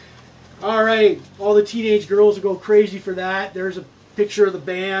 Oh, all right. All the teenage girls will go crazy for that. There's a picture of the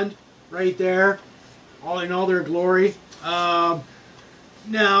band right there, all in all their glory. Now,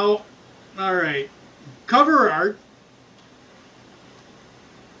 all right, cover art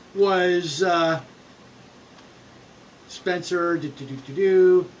was Spencer.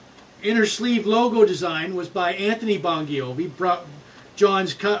 Inner sleeve logo design was by Anthony Bon Jovi,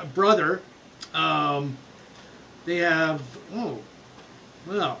 John's brother. They have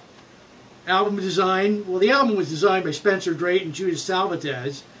album design. Well, the album was designed by Spencer Drake and Judas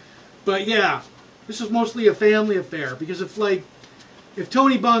Salvatez, but yeah, this was mostly a family affair, because if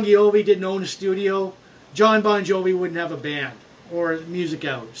Tony Bon Jovi didn't own a studio, John Bon Jovi wouldn't have a band or music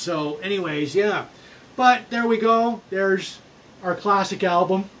out. So anyways, yeah. But there we go. There's our classic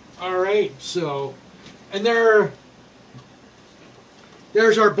album. All right. So, and there's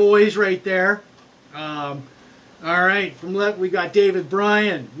our boys right there. All right. From left, we got David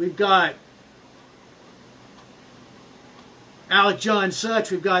Bryan. We've got Alec John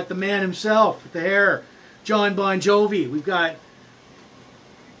Such. We've got the man himself with the hair, John Bon Jovi. We've got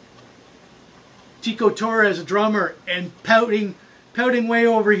Tico Torres, a drummer, and pouting way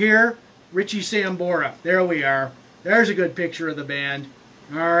over here, Richie Sambora. There we are. There's a good picture of the band.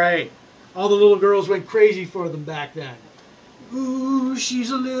 All right. All the little girls went crazy for them back then. Ooh, she's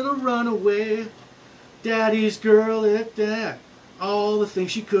a little runaway. Daddy's girl at that. All the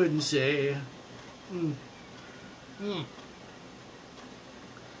things she couldn't say.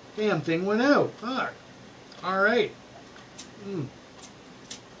 Damn thing went out. Fuck. All right.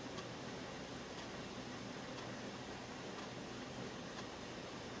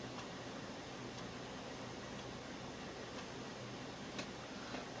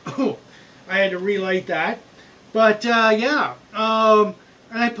 I had to relight that. But, yeah. And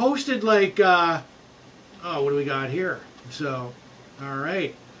I posted, like, oh, what do we got here? So, all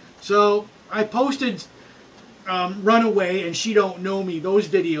right. So, I posted Runaway and She Don't Know Me, those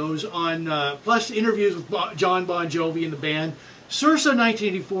videos, on, plus interviews with John Bon Jovi and the band, Sursa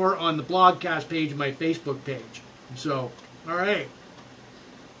 1984 on the Blogcast page of my Facebook page. So, all right.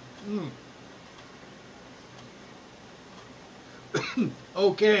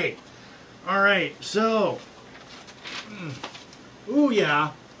 Okay. All right, so, ooh,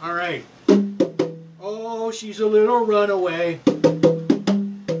 yeah, all right. Oh, she's a little runaway.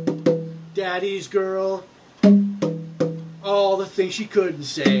 Daddy's girl. All the things she couldn't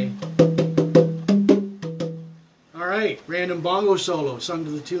say. All right, random bongo solo, sung to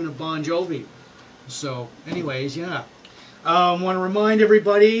the tune of Bon Jovi. So, anyways, yeah. Want to remind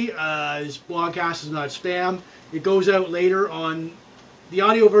everybody, this blogcast is not spam. It goes out later on. The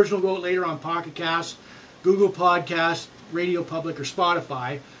audio version will go out later on Pocket Cast, Google Podcasts, Radio Public, or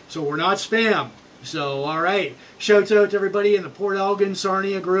Spotify. So we're not spam. So, all right. Shouts out to everybody in the Port Elgin,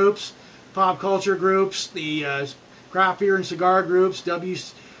 Sarnia groups, pop culture groups, the craft beer and cigar groups,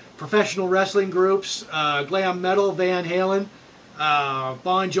 professional wrestling groups, glam metal, Van Halen,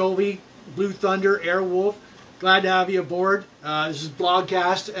 Bon Jovi, Blue Thunder, Airwolf. Glad to have you aboard. This is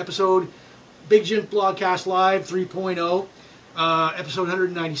Blogcast episode, Big Jims Blogcast Live 3.0. Episode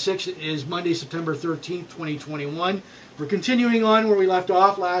 196 is Monday, September 13th, 2021. We're continuing on where we left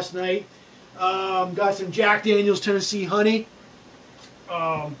off last night. Got some Jack Daniel's Tennessee Honey.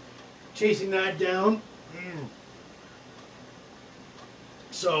 Chasing that down.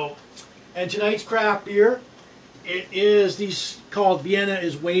 So, and tonight's craft beer, it is called Vienna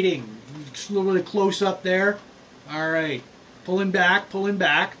is Waiting. Just a little bit close up there. All right. Pulling back.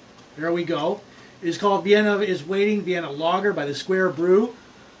 There we go. It is called Vienna is Waiting, Vienna Lager by the Square Brew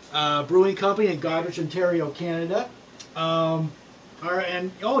Brewing Company in Goderich, Ontario, Canada. All right,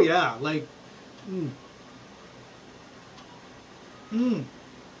 and oh yeah, like,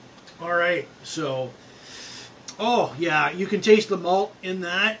 All right, so, oh yeah, you can taste the malt in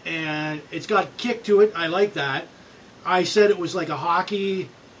that, and it's got kick to it. I like that. I said it was like a hockey,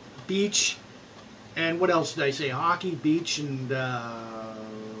 beach, and what else did I say? Hockey, beach, and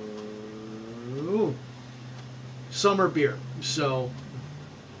summer beer. So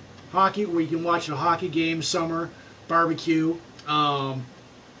hockey, where you can watch a hockey game, summer, barbecue.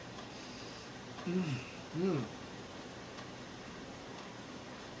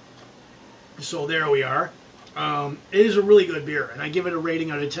 So there we are. It is a really good beer, and I give it a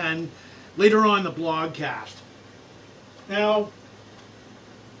rating out of 10 later on in the blogcast. Now,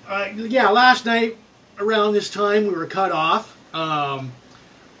 yeah, last night around this time we were cut off.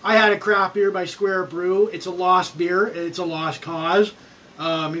 I had a craft beer by Square Brew. It's a lost beer. It's a lost cause.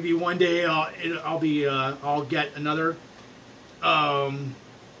 Maybe one day I'll get another. I'll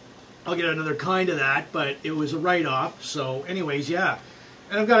get another kind of that, but it was a write-off. So, anyways, yeah.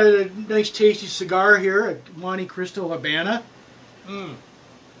 And I've got a nice, tasty cigar here, a Monte Cristo Habana.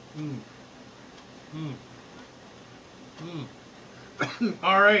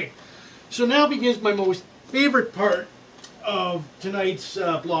 All right. So now begins my most favorite part of tonight's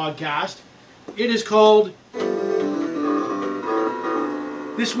blogcast. It is called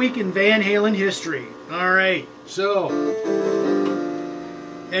This Week in Van Halen History. All right, so,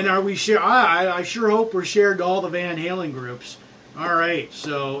 and are we share? I sure hope we're shared to all the Van Halen groups. All right,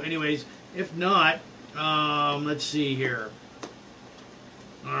 so anyways, if not, let's see here.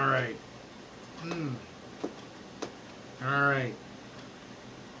 All right. All right.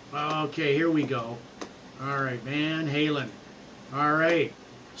 Okay, here we go. All right, Van Halen. All right.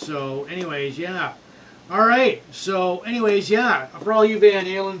 So, anyways, yeah. All right. So, anyways, yeah. For all you Van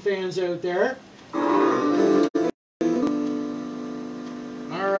Halen fans out there.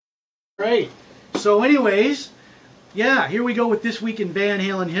 All right. So, anyways, yeah. Here we go with This Week in Van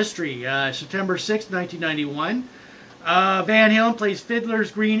Halen History. September 6th, 1991. Van Halen plays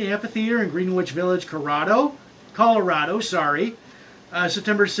Fiddler's Green Amphitheater in Greenwich Village, Colorado.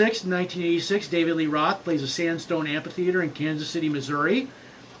 September 6th, 1986, David Lee Roth plays a Sandstone Amphitheater in Kansas City, Missouri.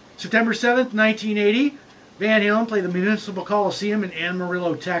 September 7th, 1980, Van Halen play the Municipal Coliseum in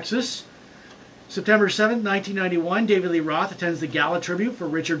Amarillo, Texas. September 7th, 1991, David Lee Roth attends the gala tribute for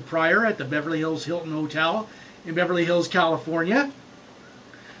Richard Pryor at the Beverly Hills Hilton Hotel in Beverly Hills, California.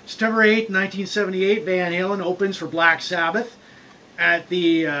 September 8th, 1978, Van Halen opens for Black Sabbath at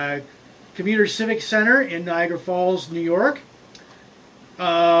the Commuter Civic Center in Niagara Falls, New York.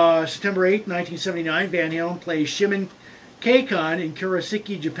 September 8th, 1979, Van Halen plays Shimon K-Con in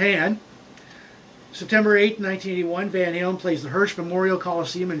Kurosaki, Japan. September 8th, 1981, Van Halen plays the Hirsch Memorial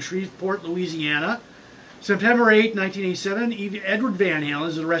Coliseum in Shreveport, Louisiana. September 8th, 1987, Edward Van Halen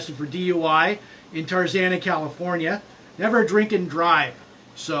is arrested for DUI in Tarzana, California. Never drink and drive.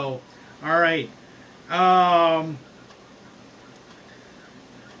 So, all right.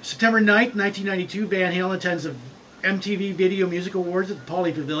 September 9th, 1992, Van Halen attends the MTV Video Music Awards at the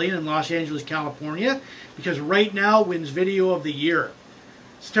Poly Pavilion in Los Angeles, California, because Right Now wins Video of the Year.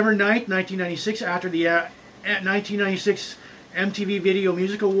 September 9th, 1996, after the 1996 MTV Video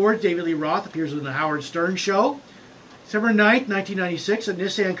Music Awards, David Lee Roth appears in the Howard Stern Show. September 9th, 1996, a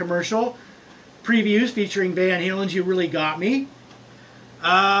Nissan commercial previews featuring Van Halen's You Really Got Me.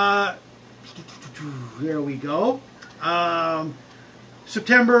 There we go.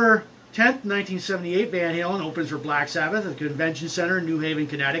 September 10th, 1978, Van Halen opens for Black Sabbath at the Convention Center in New Haven,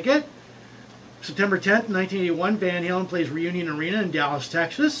 Connecticut. September 10th, 1981, Van Halen plays Reunion Arena in Dallas,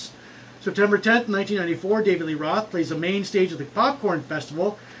 Texas. September 10th, 1994, David Lee Roth plays the main stage of the Popcorn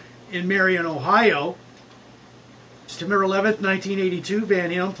Festival in Marion, Ohio. September 11th, 1982,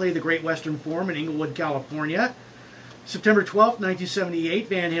 Van Halen played the Great Western Forum in Inglewood, California. September 12th, 1978,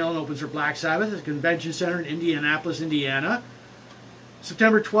 Van Halen opens for Black Sabbath at the Convention Center in Indianapolis, Indiana.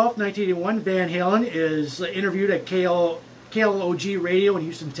 September 12th, 1981, Van Halen is interviewed at KLOG Radio in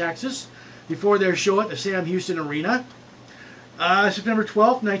Houston, Texas, before their show at the Sam Houston Arena. September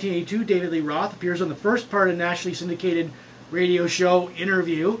 12th, 1982, David Lee Roth appears on the first part of the nationally syndicated radio show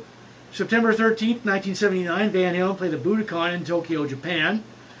Interview. September 13th, 1979, Van Halen played the Budokan in Tokyo, Japan.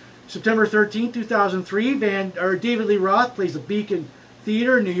 September 13th, 2003, David Lee Roth plays the Beacon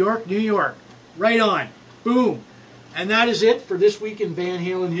Theater in New York, New York. Right on. Boom. And that is it for this week in Van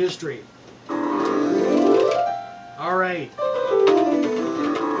Halen history. All right.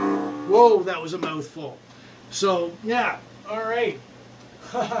 Whoa, that was a mouthful. So, yeah. All right.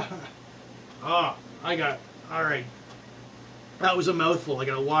 All right. That was a mouthful. I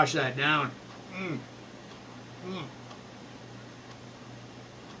got to wash that down.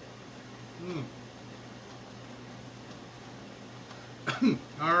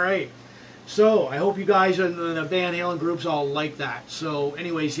 All right. So, I hope you guys in the Van Halen groups all like that. So,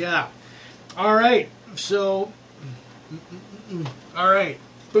 anyways, yeah. All right. So, all right.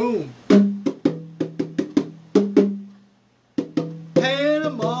 Boom.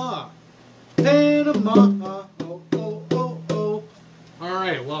 Panama. Panama. Oh, oh, oh, oh. All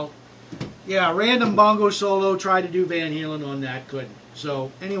right. Well, yeah, random bongo solo. Tried to do Van Halen on that. Couldn't.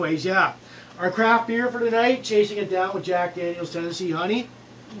 So, anyways, yeah. Our craft beer for tonight, chasing it down with Jack Daniel's Tennessee Honey.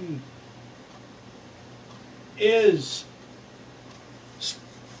 Is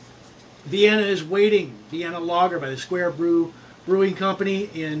Vienna is Waiting, Vienna Lager by the Square Brewing Company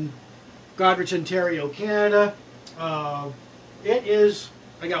in Godrich, Ontario, Canada. It is,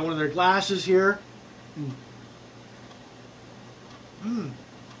 I got one of their glasses here.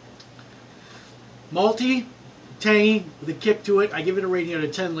 Malty, tangy, with a kick to it. I give it a rating out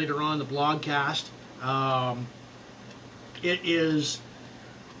of 10 later on in the blogcast. It is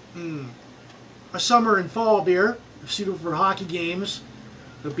a summer and fall beer, suitable for hockey games,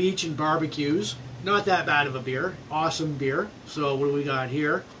 the beach, and barbecues. Not that bad of a beer. Awesome beer. So what do we got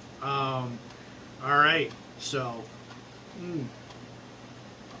here? All right. So,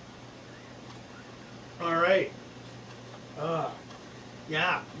 all right.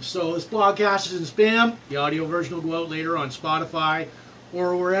 Yeah. So this podcast is in spam. The audio version will go out later on Spotify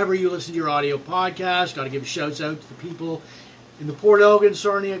or wherever you listen to your audio podcast. Got to give shouts out to the people in the Port Elgin,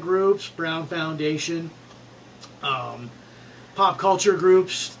 Sarnia groups, Brown Foundation, pop culture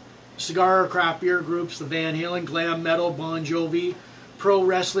groups, cigar, craft beer groups, the Van Halen, glam metal, Bon Jovi, pro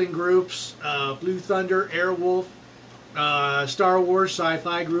wrestling groups, Blue Thunder, Airwolf, Star Wars,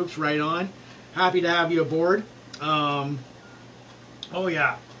 sci-fi groups, right on. Happy to have you aboard. Oh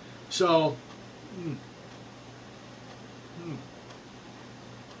yeah. So,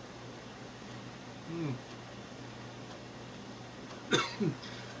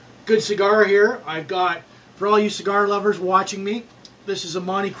 good cigar here. I've got, for all you cigar lovers watching me, this is a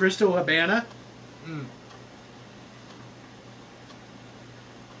Monte Cristo Habana.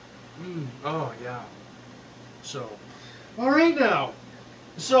 Oh yeah. So, all right now.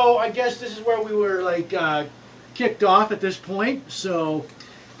 So I guess this is where we were like kicked off at this point. So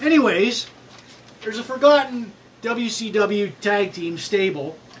anyways, there's a forgotten WCW tag team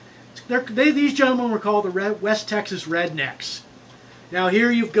stable. These gentlemen were called the West Texas Rednecks. Now here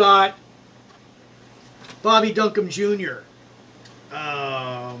you've got Bobby Duncombe Jr.,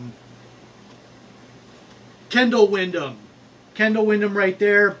 Kendall Windham right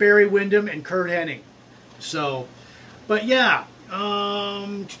there, Barry Windham, and Kurt Hennig. So, but yeah,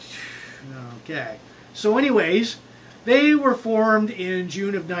 okay. So anyways, they were formed in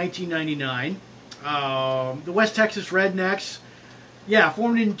June of 1999. The West Texas Rednecks, yeah,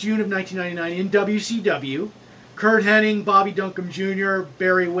 formed in June of 1999 in WCW. Kurt Hennig, Bobby Duncombe Jr.,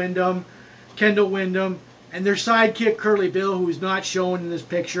 Barry Windham, Kendall Windham, and their sidekick Curly Bill, who is not shown in this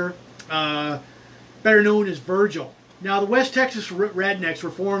picture, better known as Virgil. Now, the West Texas Rednecks were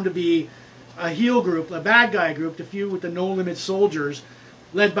formed to be a heel group, a bad guy group, to feud with the No Limit Soldiers,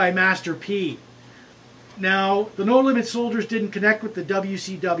 led by Master P. Now, the No Limit Soldiers didn't connect with the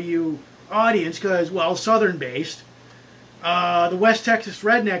WCW audience because, well, Southern-based. The West Texas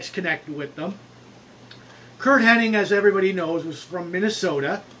Rednecks connected with them. Kurt Hennig, as everybody knows, was from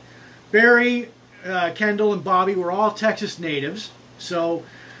Minnesota. Barry, Kendall, and Bobby were all Texas natives. So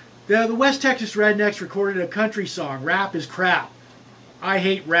the West Texas Rednecks recorded a country song, Rap is Crap. I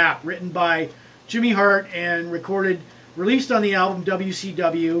Hate Rap, written by Jimmy Hart and released on the album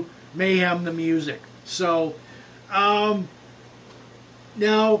WCW Mayhem the Music. So, now,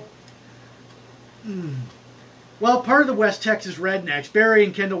 well, part of the West Texas Rednecks, Barry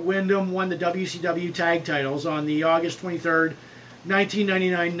and Kendall Windham won the WCW tag titles on the August 23rd,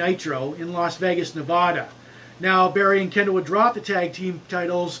 1999 Nitro in Las Vegas, Nevada. Now, Barry and Kendall would drop the tag team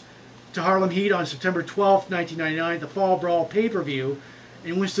titles to Harlem Heat on September 12th, 1999, the Fall Brawl pay-per-view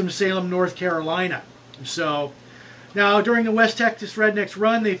in Winston-Salem, North Carolina. So, now, during the West Texas Rednecks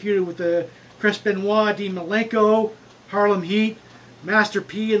run, they feuded with the Chris Benoit, Dean Malenko, Harlem Heat, Master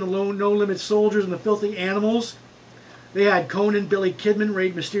P, and the No Limit Soldiers, and the Filthy Animals. They had Conan, Billy Kidman,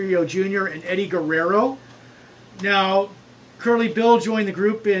 Rey Mysterio Jr., and Eddie Guerrero. Now, Curly Bill joined the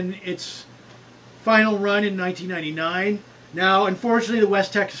group in its final run in 1999. Now, unfortunately, the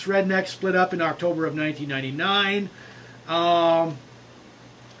West Texas Rednecks split up in October of 1999.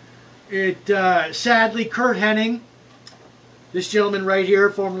 Sadly, Kurt Hennig, this gentleman right here,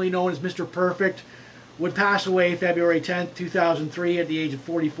 formerly known as Mr. Perfect, would pass away February 10th, 2003 at the age of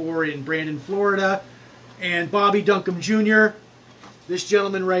 44 in Brandon, Florida. And Bobby Duncombe Jr., this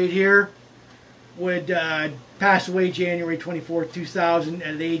gentleman right here, would pass away January 24th, 2000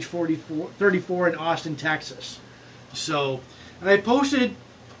 at the age 34 in Austin, Texas. So, and I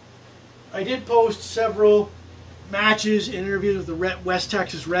did post several matches and interviews with the West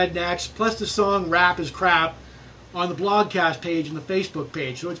Texas Rednecks, plus the song Rap is Crap on the Blogcast page and the Facebook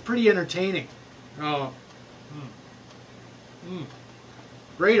page. So it's pretty entertaining.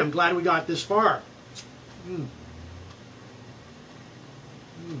 Great, I'm glad we got this far.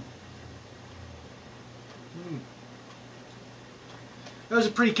 That was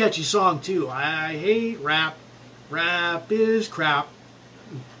a pretty catchy song too. I hate rap. Rap is crap.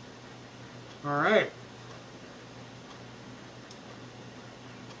 All right.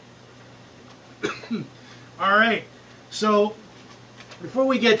 All right. So before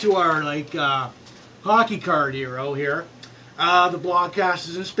we get to our hockey card hero here, the blogcast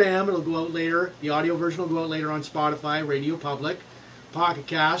is in spam. It'll go out later. The audio version will go out later on Spotify, Radio Public, Pocket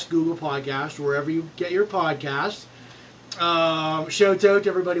Cast, Google Podcast, wherever you get your podcasts. Shouts out to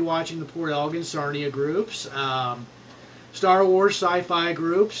everybody watching the Port Elgin Sarnia groups, Star Wars sci-fi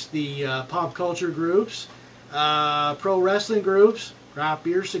groups, the pop culture groups, pro wrestling groups, craft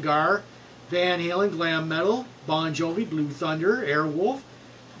beer, cigar, Van Halen, glam metal, Bon Jovi, Blue Thunder, Airwolf.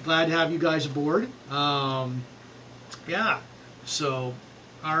 Glad to have you guys aboard. Yeah. So,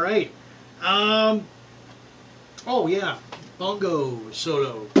 all right. Oh yeah, bongo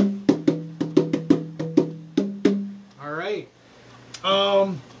solo. All right.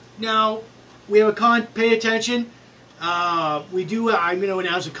 Now we have a pay attention. I'm going to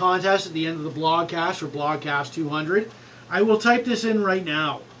announce a contest at the end of the blogcast for Blogcast 200. I will type this in right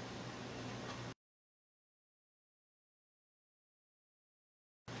now.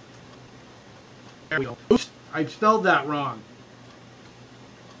 There we go. Oops, I spelled that wrong.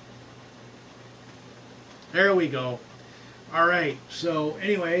 There we go. All right. So,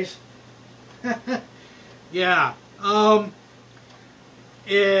 anyways, yeah.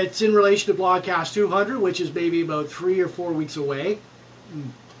 It's in relation to Blogcast 200, which is maybe about 3 or 4 weeks away.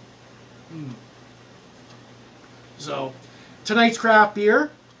 So, tonight's craft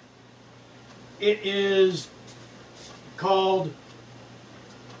beer, it is called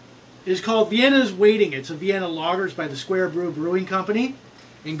is called Vienna's Waiting. It's a Vienna Lagers by the Square Brew Brewing Company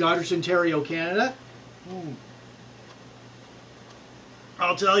in Goderich, Ontario, Canada.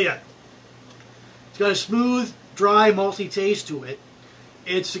 I'll tell you, it's got a smooth, dry, malty taste to it.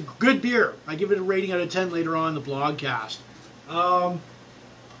 It's a good beer. I give it a rating out of 10 later on in the blogcast.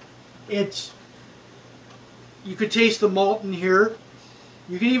 You could taste the malt in here.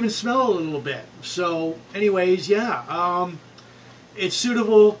 You can even smell it a little bit. So, anyways, yeah. It's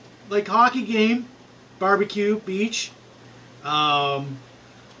suitable, like hockey game, barbecue, beach. But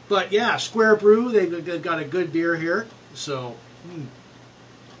yeah, Square Brew, they've got a good beer here. So,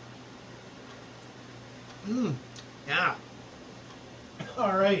 yeah.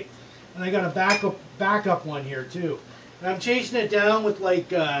 All right, and I got a backup one here too. And I'm chasing it down with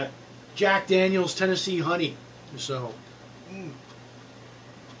like Jack Daniel's Tennessee Honey. So,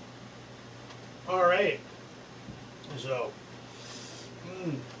 all right. So,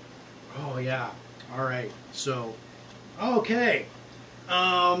 oh yeah. All right. So, okay.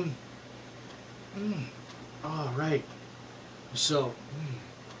 All right. So,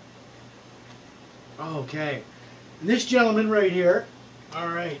 okay. And this gentleman right here. All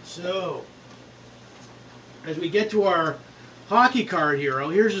right. So, as we get to our hockey card hero,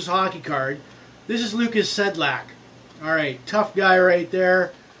 here's his hockey card. This is Lukas Sedlack. All right, tough guy right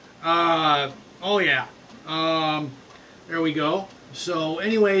there. Oh yeah. There we go. So,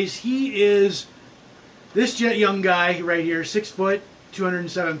 anyways, he is this young guy right here, 6 foot,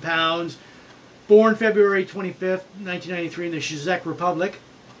 207 pounds, born February 25th, 1993 in the Czech Republic.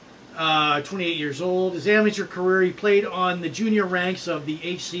 28 years old. His amateur career, he played on the junior ranks of the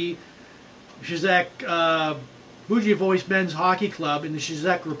HC Sedlack Bougie Voice Men's Hockey Club in the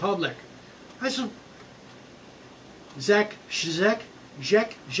Czech Republic. That's a Czech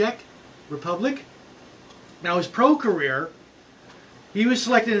Republic. Now his pro career, he was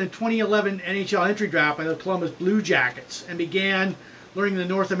selected in the 2011 NHL entry draft by the Columbus Blue Jackets and began learning the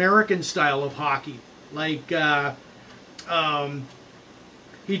North American style of hockey. Like,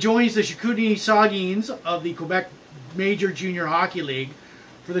 he joins the Chicoutimi Saguenay of the Quebec Major Junior Hockey League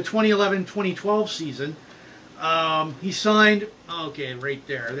for the 2011-2012 season. He signed, okay, right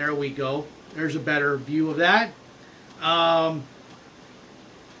there. There we go. There's a better view of that. For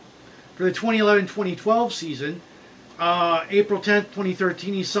the 2011-2012 season, April 10th,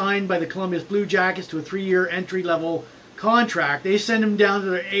 2013, he signed by the Columbus Blue Jackets to a 3-year entry-level contract. They sent him down to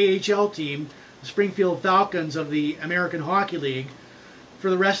their AHL team, the Springfield Falcons of the American Hockey League, for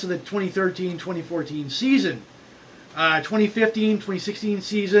the rest of the 2013-2014 season. 2015-2016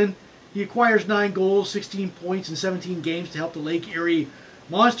 season, he acquires 9 goals, 16 points in 17 games to help the Lake Erie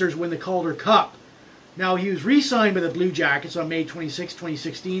Monsters win the Calder Cup. Now, he was re-signed by the Blue Jackets on May 26,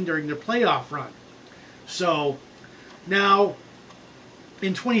 2016 during their playoff run. So, now,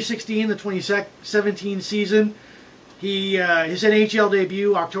 in 2016, the 2017 season, his NHL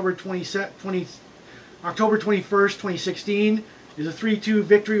debut, October 21st, 2016, is a 3-2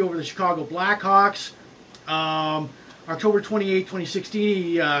 victory over the Chicago Blackhawks. October 28, 2016,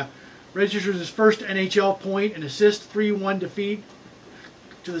 he registers his first NHL point and assist, 3-1 defeat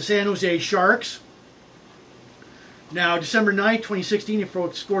to the San Jose Sharks. Now, December 9, 2016, he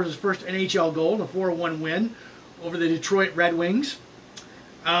scores his first NHL goal in a 4-1 win over the Detroit Red Wings.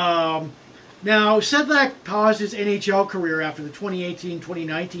 Now, Sedlack paused his NHL career after the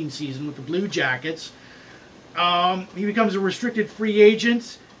 2018-2019 season with the Blue Jackets. He becomes a restricted free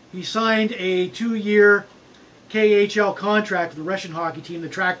agent. He signed a 2-year KHL contract with the Russian hockey team, the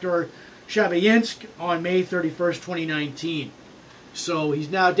Traktor Shabayinsk, on May 31st, 2019. So he's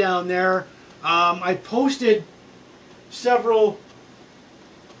now down there. I posted several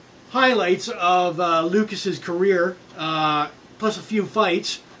highlights of Lukas's career, plus a few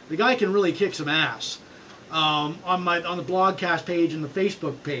fights. The guy can really kick some ass on the blogcast page and the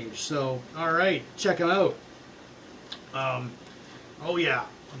Facebook page. So, all right, check him out. Oh yeah.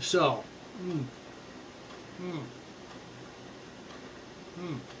 So,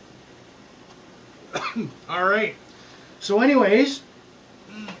 all right. So, anyways,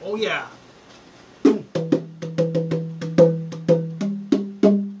 oh yeah.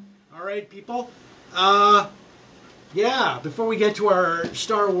 All right, people. Yeah. Before we get to our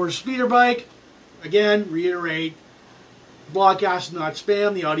Star Wars speeder bike, again, reiterate. Blogcast is not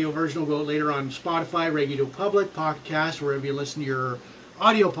spam. The audio version will go later on Spotify, Radio Public, Pocket Cast, wherever you listen to your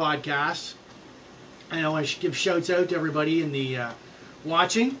audio podcasts. And I want to give shouts out to everybody in the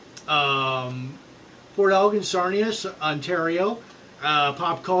watching. Port Elgin, Sarnia, Ontario.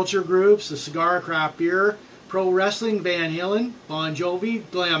 Pop culture groups, the Cigar Craft Beer, Pro Wrestling, Van Halen, Bon Jovi,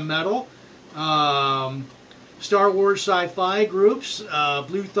 Glam Metal. Star Wars sci-fi groups,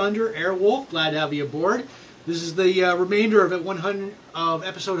 Blue Thunder, Airwolf. Glad to have you aboard. This is the remainder of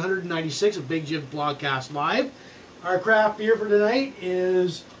episode 196 of Big Jims Blogcast Live. Our craft beer for tonight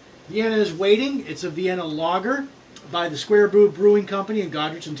is Vienna's Waiting. It's a Vienna lager by the Square Brew Brewing Company in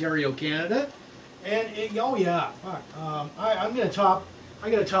Goderich, Ontario, Canada. And oh yeah, fuck. I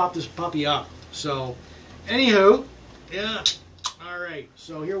gotta top this puppy up. So, anywho, yeah. All right.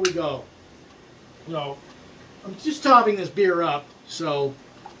 So here we go. So, I'm just topping this beer up. So,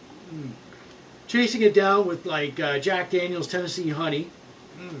 chasing it down with like Jack Daniel's Tennessee Honey.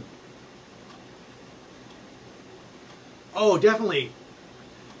 Oh, definitely.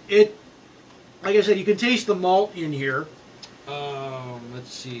 It, like I said, you can taste the malt in here.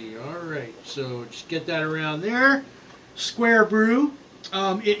 Let's see. All right, so just get that around there. Square Brew.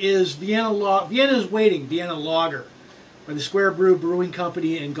 It is Vienna's Waiting, Vienna Lager, by the Square Brew Brewing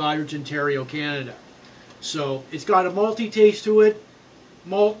Company in Goderich, Ontario, Canada. So it's got a malty taste to it.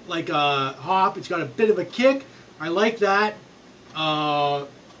 Malt like a hop. It's got a bit of a kick. I like that.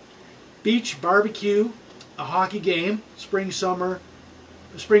 Beach barbecue, a hockey game, spring, summer,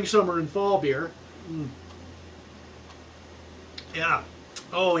 and fall beer. Yeah.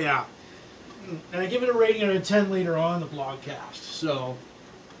 Oh yeah. And I give it a rating out of 10 later on the blogcast. So,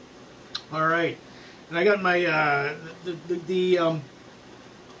 all right. And I got my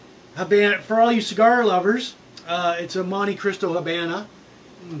Habana for all you cigar lovers. It's a Monte Cristo Habana.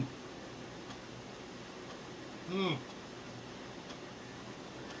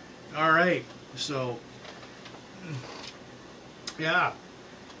 All right. So, yeah.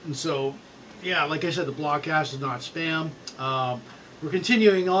 And so, yeah, like I said, the blogcast is not spam. We're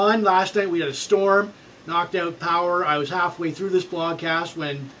continuing on. Last night we had a storm, knocked out power. I was halfway through this blogcast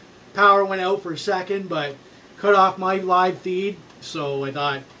when power went out for a second, but cut off my live feed. So I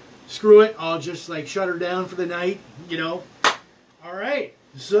thought, screw it, I'll just like shut her down for the night, you know. All right,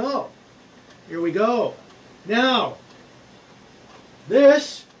 so here we go. Now,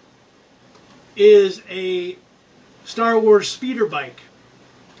 this is a Star Wars speeder bike.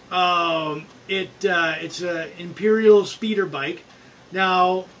 It's an Imperial speeder bike.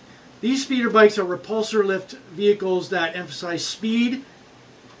 Now, these speeder bikes are repulsor lift vehicles that emphasize speed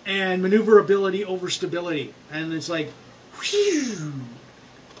and maneuverability over stability. And it's like, whew,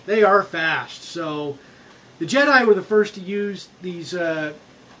 they are fast. So, the Jedi were the first to use these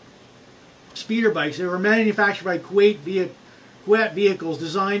speeder bikes. They were manufactured by Kuwait vehicles,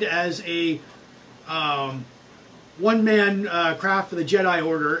 designed as a one-man craft for the Jedi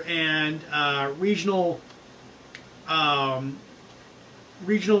Order and regional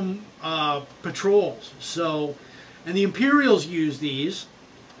patrols. So, and the Imperials used these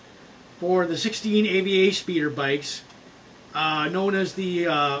for the 16 AVA speeder bikes, known as the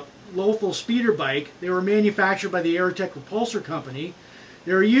Lofel speeder bike. They were manufactured by the Aerotech Repulsor Company.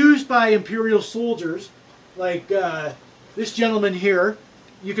 They were used by Imperial soldiers, like this gentleman here.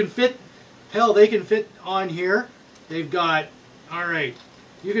 You can fit, hell, they can fit on here. They've got, all right,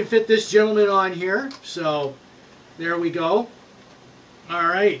 you can fit this gentleman on here. So, there we go. All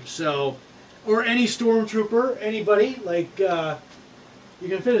right, so, or any stormtrooper, anybody, like, you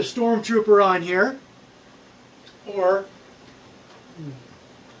can fit a stormtrooper on here, or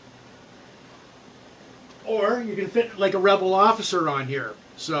you can fit like a rebel officer on here.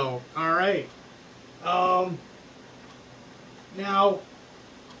 So, all right. Now,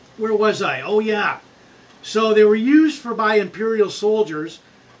 where was I? Oh yeah. So they were used by Imperial soldiers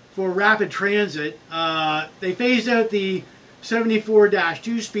for rapid transit. They phased out the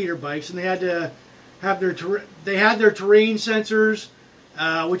 74-2 speeder bikes, and they had to have their terrain sensors,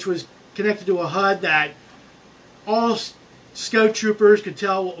 which was connected to a HUD that all scout troopers could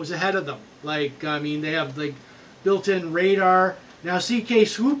tell what was ahead of them. Like, I mean, they have like built-in radar. Now, CK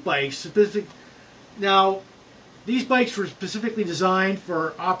swoop bikes, now these bikes were specifically designed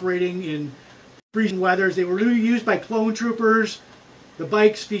for operating in freezing weathers. They were used by clone troopers. The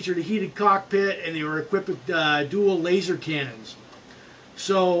bikes featured a heated cockpit, and they were equipped with dual laser cannons.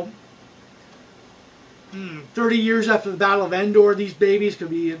 So, 30 years after the Battle of Endor, these babies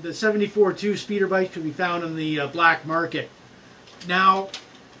could be, the 74-2 speeder bikes could be found on the black market. Now,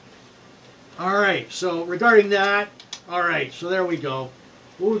 all right, so regarding that, all right, so there we go.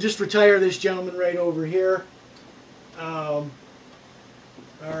 We'll just retire this gentleman right over here. All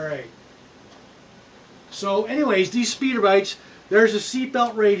right. So anyways, these speeder bikes, there's a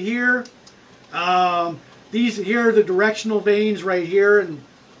seatbelt right here. These here are the directional vanes right here and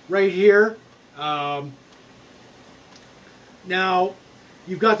right here. Now,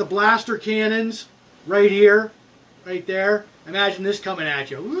 you've got the blaster cannons right here, right there. Imagine this coming at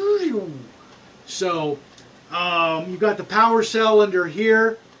you. So, You've got the power cell under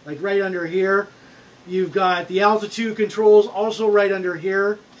here, like right under here. You've got the altitude controls also right under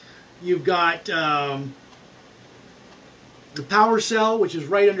here. You've got the power cell, which is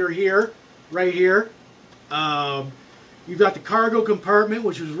right under here, right here. You've got the cargo compartment,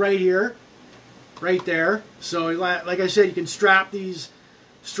 which is right here, right there. So, like I said, you can strap anybody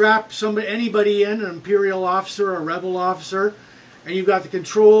in, an Imperial officer, a Rebel officer, and you've got the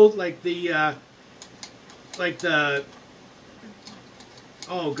control, like the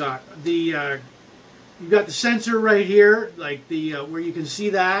oh god, you've got the sensor right here, like the where you can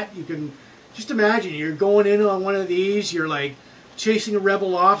see that. You can just imagine you're going in on one of these. You're like chasing a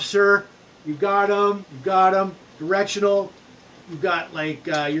Rebel officer. You've got them. Directional. You've got like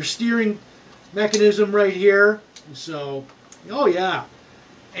your steering mechanism right here. So, oh yeah,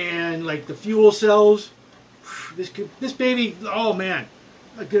 and like the fuel cells. This baby. Oh man,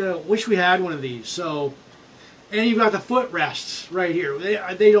 I wish we had one of these. So. And you've got the footrests right here.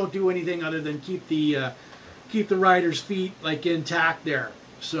 They don't do anything other than keep the rider's feet like intact there.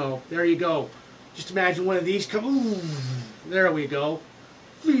 So there you go. Just imagine one of these come. Ooh, there we go.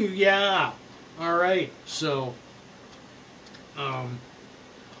 Yeah. All right. So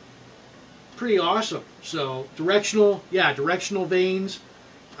pretty awesome. So directional vanes,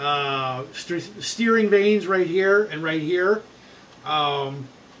 steering vanes right here and right here.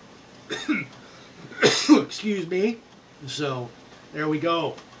 Excuse me. So there we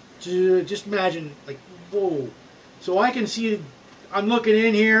go. Just imagine, like, whoa. So I can see, I'm looking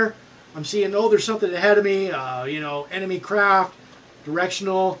in here, I'm seeing, oh, there's something ahead of me, you know, enemy craft,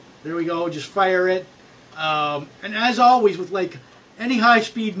 directional, there we go, just fire it. And as always with like any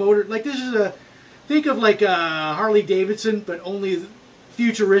high-speed motor, like this is think of like a Harley Davidson, but only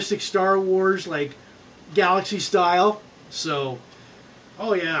futuristic Star Wars, like Galaxy style. So,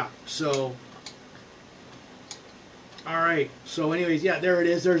 oh yeah, so... Alright, so anyways, yeah, there it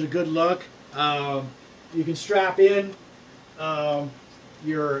is. There's a good look. You can strap in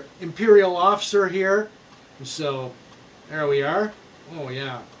your Imperial officer here. So, there we are. Oh,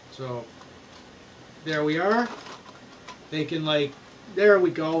 yeah. So, there we are. They can, like, there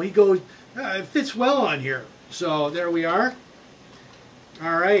we go. He goes, it fits well on here. So, there we are.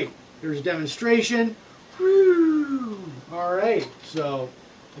 Alright, there's a demonstration. Woo! Alright, so,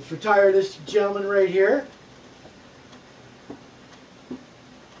 let's retire this gentleman right here.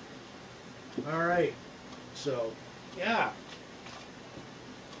 All right, so, yeah.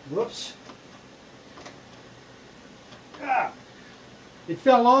 Whoops. Ah, it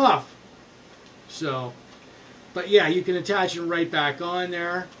fell off. So, but yeah, you can attach him right back on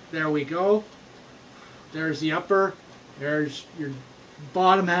there. There we go. There's the upper. There's your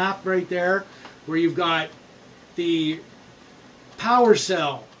bottom half right there, where you've got the power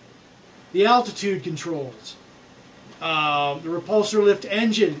cell, the altitude controls. The repulsor lift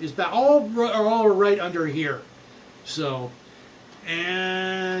engine is back, all right under here. So,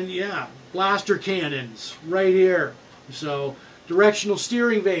 and yeah, blaster cannons right here. So, directional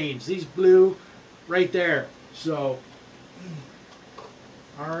steering vanes, these blue right there. So,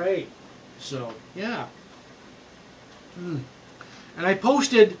 all right. So, yeah. And I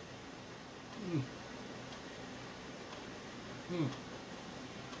posted.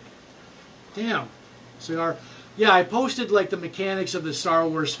 Damn. So, yeah, I posted like the mechanics of the Star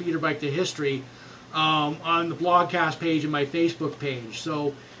Wars speeder bike to history on the blogcast page and my Facebook page.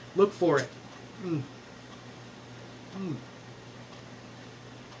 So look for it.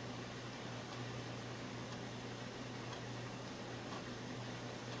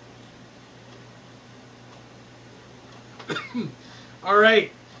 All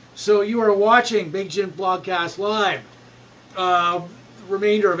right. So you are watching Big Jims Blogcast live.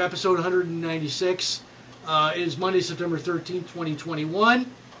 Remainder of episode 196. It is Monday, September 13th, 2021.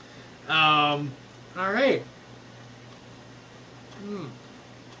 All right.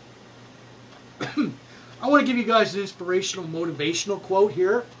 I want to give you guys an inspirational, motivational quote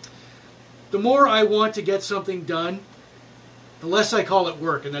here. The more I want to get something done, the less I call it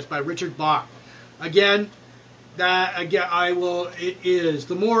work, and that's by Richard Bach. It is.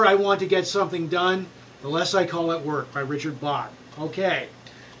 The more I want to get something done, the less I call it work, by Richard Bach. Okay.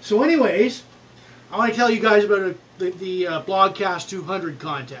 So anyways, I want to tell you guys about the Blogcast 200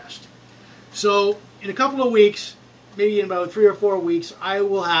 contest. So, in a couple of weeks, maybe in about 3 or 4 weeks, I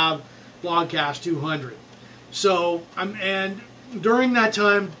will have Blogcast 200. So, and during that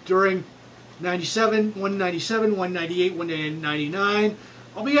time, during 97, 197, 198, 199,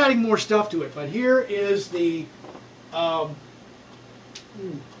 I'll be adding more stuff to it. But here is the, all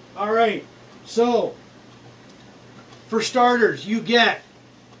right. So, for starters, the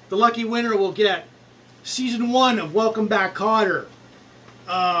lucky winner will get Season 1 of Welcome Back, Kotter.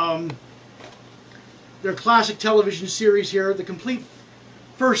 Their classic television series here. The complete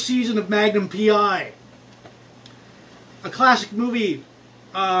first season of Magnum P.I. A classic movie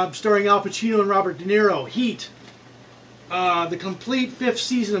starring Al Pacino and Robert De Niro, Heat. The complete 5th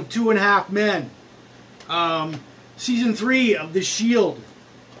season of 2.5 Men. Season 3 of The Shield.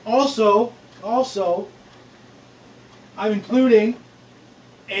 Also, I'm including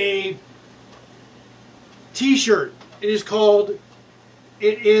a t-shirt. It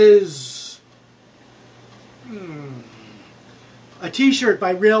is a t-shirt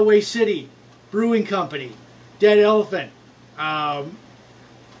by Railway City Brewing Company, Dead Elephant. And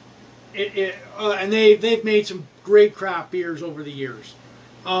they've made some great craft beers over the years.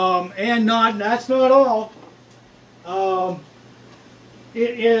 And that's not all.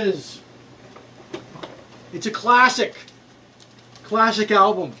 It's a classic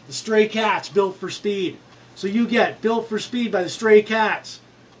album, The Stray Cats, Built for Speed. So you get Built for Speed by the Stray Cats.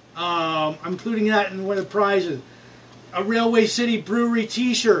 I'm including that in one of the prizes. A Railway City Brewery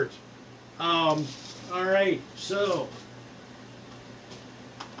t-shirt. Alright, so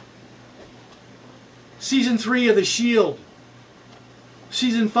Season 3 of The Shield.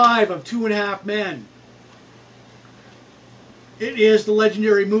 Season 5 of 2.5 Men. It is the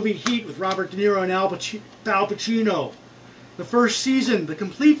legendary movie Heat with Robert De Niro and Al Pacino. The first season, the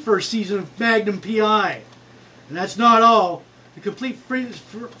complete first season of Magnum P.I. And that's not all. The complete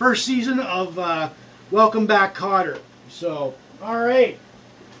first season of Welcome Back, Kotter. So, alright.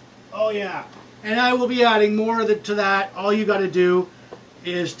 Oh yeah. And I will be adding more to that. All you got to do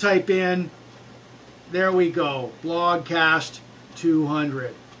is type in, there we go, Blogcast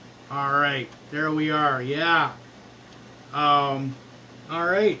 200. Alright, there we are, yeah.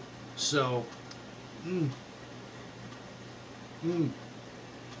 Alright, so,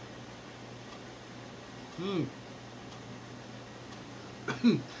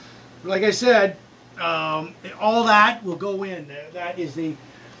 like I said, all that will go in. That is the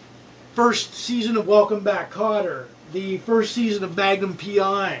first season of Welcome Back, Kotter, the first season of Magnum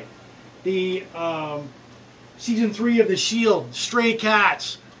P.I., the season 3 of The Shield, Stray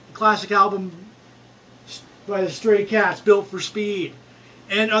Cats, classic album by the Stray Cats, Built for Speed,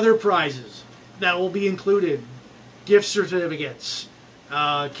 and other prizes that will be included. Gift certificates.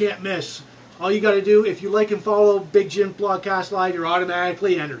 Can't miss. All you got to do, if you like and follow Big Jims Blogcast Live, you're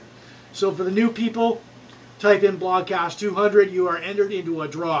automatically entered. So for the new people, type in Blogcast 200. You are entered into a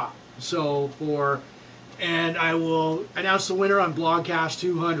draw. And I will announce the winner on Blogcast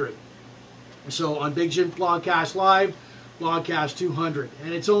 200. So on Big Jims Blogcast Live, Blogcast 200.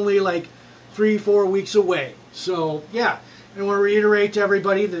 And it's only like 3-4 weeks away. So yeah, and I want to reiterate to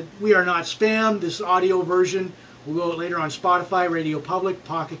everybody that we are not spam. This audio version will go later on Spotify, Radio Public,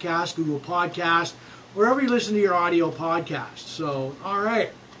 Pocket Cast, Google Podcast, wherever you listen to your audio podcast. So, all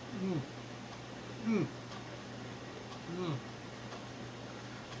right.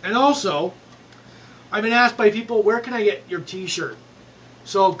 And also, I've been asked by people, where can I get your t-shirt?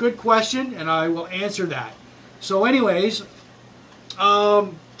 So, good question, and I will answer that. So anyways,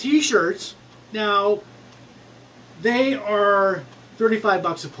 t-shirts, now, they are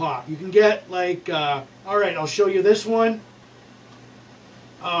 $35 a pop. You can get like, alright, I'll show you this one.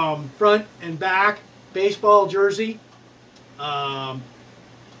 Front and back, baseball jersey. And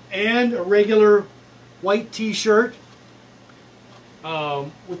a regular white t-shirt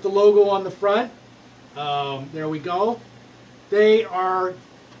with the logo on the front. There we go. They are,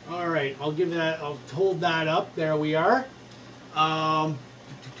 alright, I'll hold that up. There we are. Oh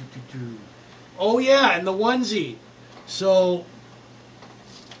yeah, and the onesie. So,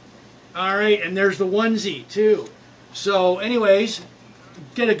 alright, and there's the onesie too. So, anyways,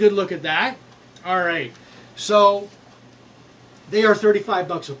 get a good look at that. Alright, so they are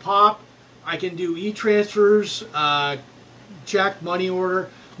 $35 a pop. I can do e-transfers, check, money order.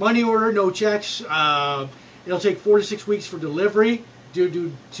 Money order, no checks. It'll take 4 to 6 weeks for delivery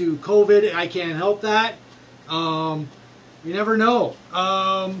due to COVID. I can't help that. You never know.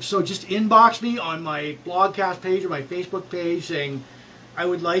 So just inbox me on my Blogcast page or my Facebook page saying I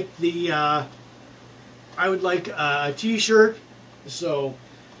would like a t-shirt. So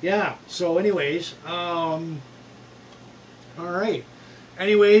yeah. So anyways, all right.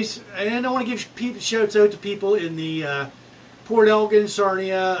 Anyways, and I want to give shouts out to people in the Port Elgin,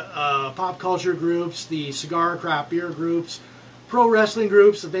 Sarnia, pop culture groups, the cigar and craft beer groups, pro wrestling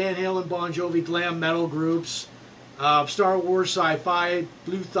groups, the Van Halen, Bon Jovi, glam metal groups, Star Wars, Sci-Fi,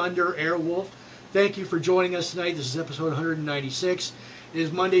 Blue Thunder, Airwolf. Thank you for joining us tonight. This is episode 196. It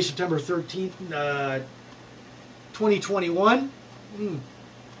is Monday, September 13th, 2021.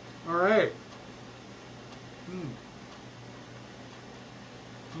 All right.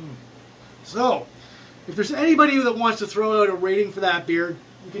 So, if there's anybody that wants to throw out a rating for that beer,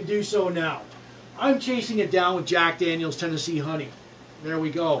 you can do so now. I'm chasing it down with Jack Daniel's Tennessee Honey. There we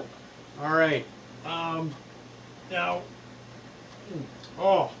go. All right. Now,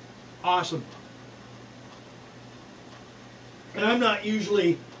 oh, awesome. And I'm not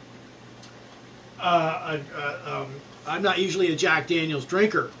usually a Jack Daniel's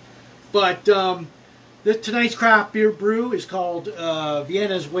drinker, but tonight's craft beer brew is called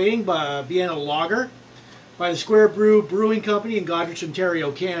Vienna's Waiting by Vienna Lager by the Square Brew Brewing Company in Goderich,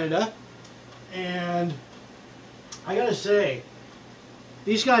 Ontario, Canada. And I gotta say,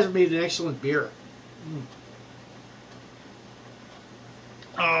 these guys have made an excellent beer.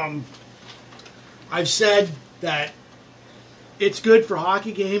 I've said that it's good for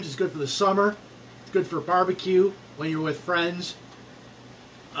hockey games, it's good for the summer, it's good for barbecue when you're with friends.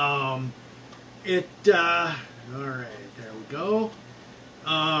 All right, there we go.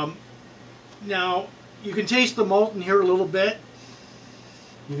 Now, you can taste the malt in here a little bit.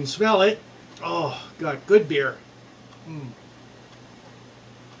 You can smell it. Oh, got good beer.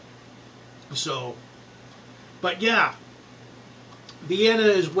 So, but yeah, Vienna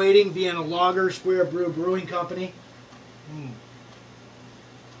is Waiting, Vienna Lager, Square Brew Brewing Company.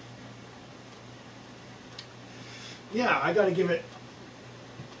 Yeah, I gotta give it.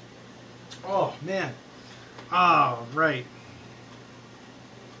 Oh man. Oh, right.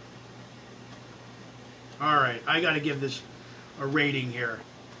 Alright, I gotta give this a rating here.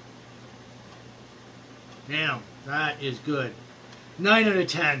 Damn, that is good. 9 out of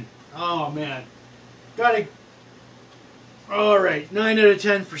 10. Oh man. Gotta. Alright, 9 out of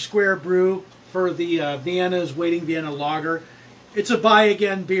 10 for Square Brew for the Vienna's Waiting Vienna Lager. It's a buy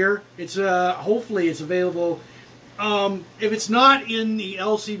again beer. It's hopefully it's available. If it's not in the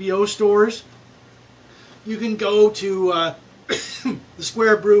LCBO stores, you can go to the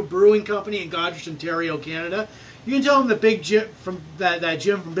Square Brew Brewing Company in Goderich, Ontario, Canada. You can tell them that Big Jim from that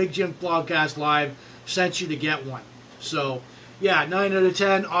Jim from Big Jims Blogcast Live sent you to get one. So yeah, 9 out of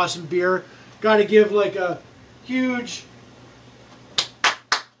 10, awesome beer. Got to give like a huge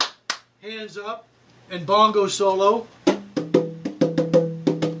hands up and bongo solo.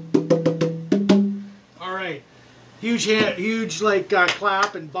 All right, huge like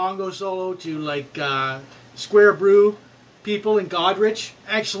clap and bongo solo to like Square Brew people in Goderich.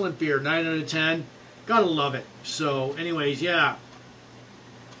 Excellent beer, 9 out of 10. Gotta love it. So, anyways, yeah.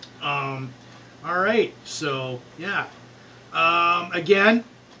 All right. So, yeah. Again,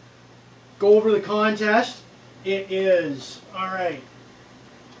 go over the contest. It is all right.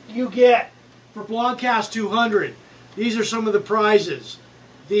 You get for Blogcast 200. These are some of the prizes.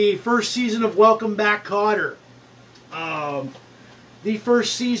 The first season of Welcome Back, Kotter. The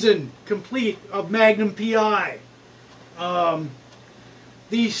first season complete of Magnum PI.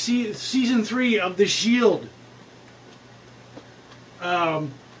 The season 3 of The Shield. The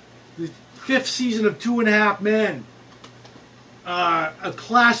 5th season of 2.5 Men. A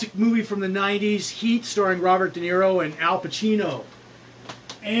classic movie from the 90s, Heat, starring Robert De Niro and Al Pacino.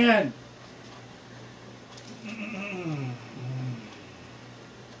 And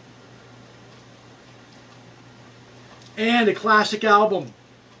a classic album,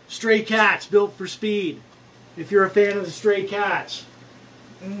 Stray Cats, Built for Speed, if you're a fan of the Stray Cats.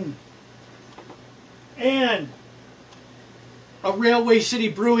 And a Railway City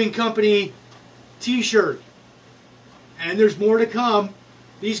Brewing Company t-shirt. And there's more to come.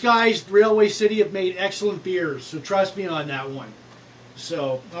 These guys, Railway City, have made excellent beers, so trust me on that one.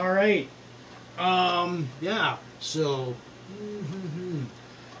 So, alright. Yeah, so.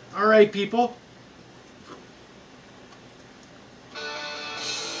 Alright, people.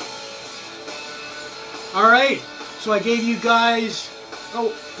 Alright, so I gave you guys. Oh,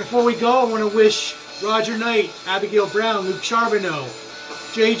 before we go, I want to wish Roger Knight, Abigail Brown, Luke Charbonneau,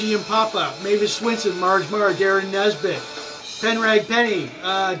 JG and Papa, Mavis Swinson, Marge Marr, Darren Nesbitt, Penrag Penny,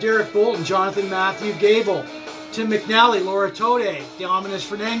 Derek Bolton, Jonathan Matthew Gable, Tim McNally, Laura Tode, Dominus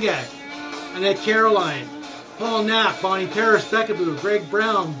Fernandez, Annette Caroline, Paul Knapp, Bonnie Paris, Beckaboo, Greg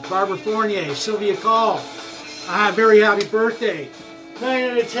Brown, Barbara Fournier, Sylvia Call. Very happy birthday.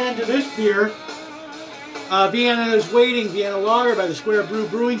 9 out of 10 to this beer. Vienna is Waiting, Vienna Lager by the Square Brew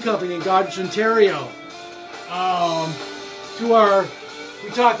Brewing Company in Goderich, Ontario. We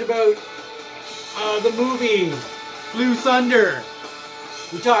talked about the movie Blue Thunder.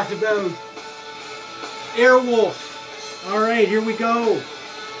 We talked about Airwolf. Alright, here we go.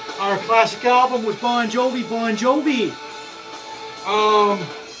 Our classic album was Bon Jovi, Bon Jovi.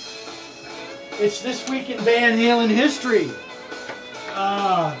 It's This Week in Van Halen History.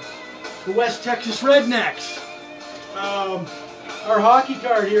 The West Texas Rednecks. our hockey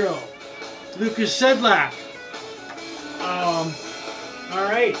card hero, Lucas Sedlack.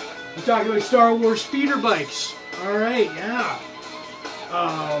 Alright, we're talking about Star Wars speeder bikes. Alright, yeah.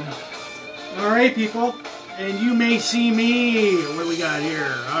 Alright, people. And you may see me. What do we got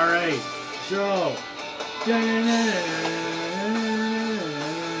here? Alright, so.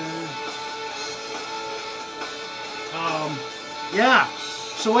 Yeah.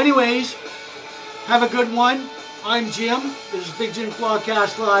 So anyways, have a good one. I'm Jim. This is Big Jims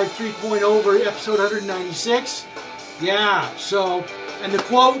Blogcast Live 3.0 over episode 196. Yeah, so, and the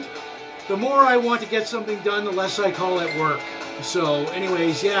quote, the more I want to get something done, the less I call it work. So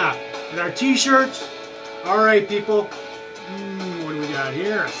anyways, yeah. And our t-shirts. Alright, people. What do we got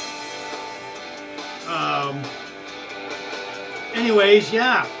here? Anyways,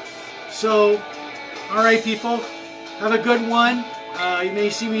 yeah. So, alright, people. Have a good one. You may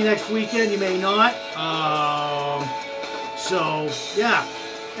see me next weekend. You may not. So, yeah.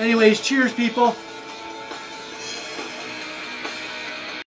 Anyways, cheers, people.